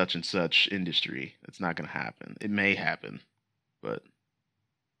at such and such industry?" It's not going to happen. It may happen, but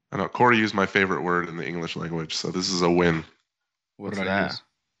I know Corey used my favorite word in the English language, so this is a win. What's that?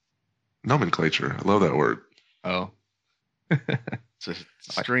 Nomenclature. I love that word. Oh. It's a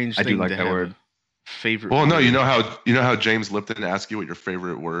strange thing I do like to that have word. Favorite. Well, no, word. you know how James Lipton asked you what your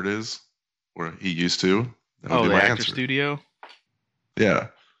favorite word is, or he used to. That would be the my actor answer. studio. Yeah.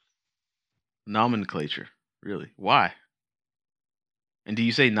 Nomenclature. Really? Why? And do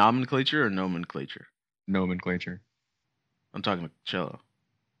you say nomenclature or nomenclature? Nomenclature. I'm talking about cello.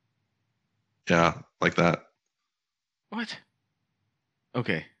 Yeah, like that. What?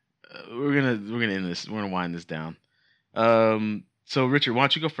 Okay, we're gonna end this. We're gonna wind this down. So Richard, why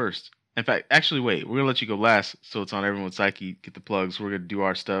don't you go first? In fact, actually, wait. We're gonna let you go last, so it's on everyone's psyche. Get the plugs. We're gonna do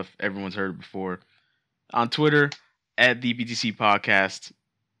our stuff. Everyone's heard it before. On Twitter at the BTC Podcast.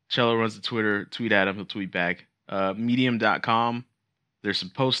 Cello runs the Twitter. Tweet at him. He'll tweet back. Medium.com. There's some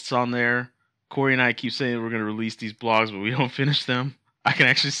posts on there. Corey and I keep saying we're gonna release these blogs, but we don't finish them. I can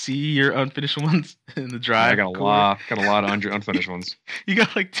actually see your unfinished ones in the drive. I got a lot of unfinished ones. You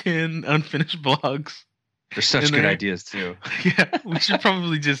got like 10 unfinished blogs. They're such good ideas too. Yeah, we should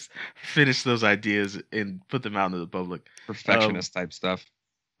probably just finish those ideas and put them out into the public. Perfectionist type stuff.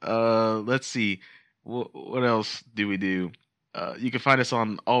 Let's see. What else do we do? You can find us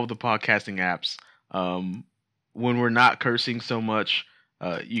on all of the podcasting apps. When we're not cursing so much,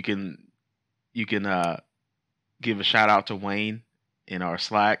 you can give a shout out to Wayne in our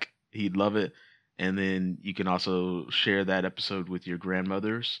Slack. He'd love it. And then you can also share that episode with your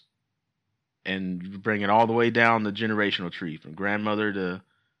grandmothers and bring it all the way down the generational tree from grandmother to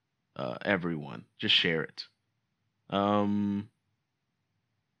everyone. Just share it. All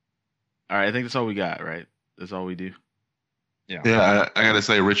right, I think that's all we got, right? That's all we do. Yeah, I gotta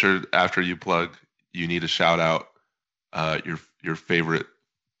say, Richard, after you plug, you need to shout out your favorite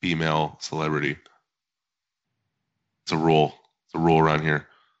female celebrity. It's a rule. It's a rule around here.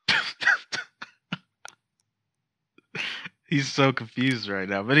 He's so confused right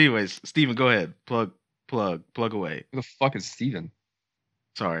now. But anyways, Steven, go ahead. Plug away. Who the fuck is Steven?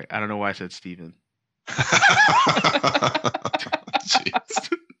 Sorry, I don't know why I said Steven. Jeez.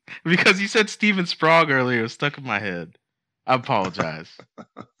 Because you said Steven Sprague earlier, it was stuck in my head. I apologize.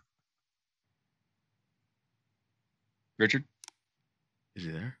 Richard? Is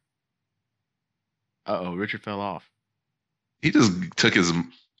he there? Uh-oh, Richard fell off. He just took his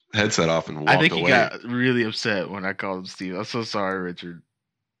headset off and walked away. I think he got really upset when I called him Steve. I'm so sorry, Richard.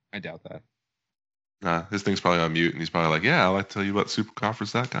 I doubt that. Nah, his thing's probably on mute, and he's probably like, yeah, I'd like to tell you about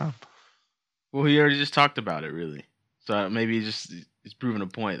superconference.com. Well, he already just talked about it, really. So maybe he's proving a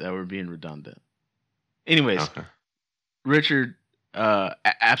point that we're being redundant. Anyways, okay. Richard,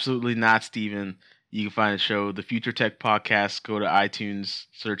 absolutely not Steven. You can find the show, the Future Tech Podcast. Go to iTunes,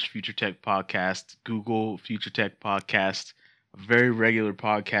 search Future Tech Podcast, Google Future Tech Podcast. A very regular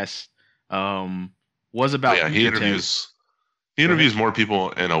podcast. Was about he interviews more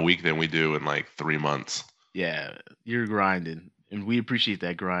people in a week than we do in like 3 months. Yeah, you're grinding, and we appreciate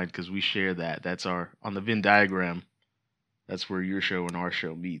that grind because we share that. That's on the Venn diagram. That's where your show and our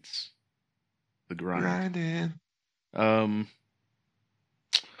show meets. The grind. Grinding.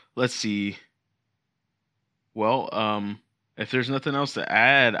 Let's see. Well, if there's nothing else to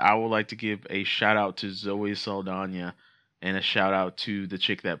add, I would like to give a shout out to Zoe Saldana and a shout out to the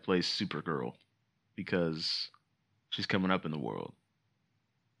chick that plays Supergirl because she's coming up in the world.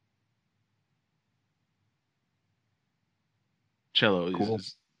 Cello, cool.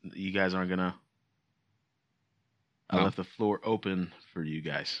 You guys aren't gonna. I left the floor open for you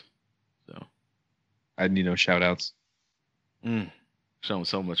guys, so I need no shout outs. Showing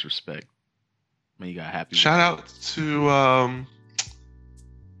so much respect. Man, you got happy. Shout out to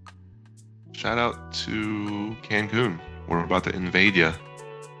Cancun. We're about to invade you.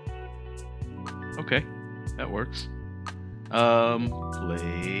 Okay, that works. Play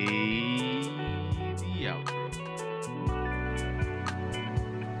the outro.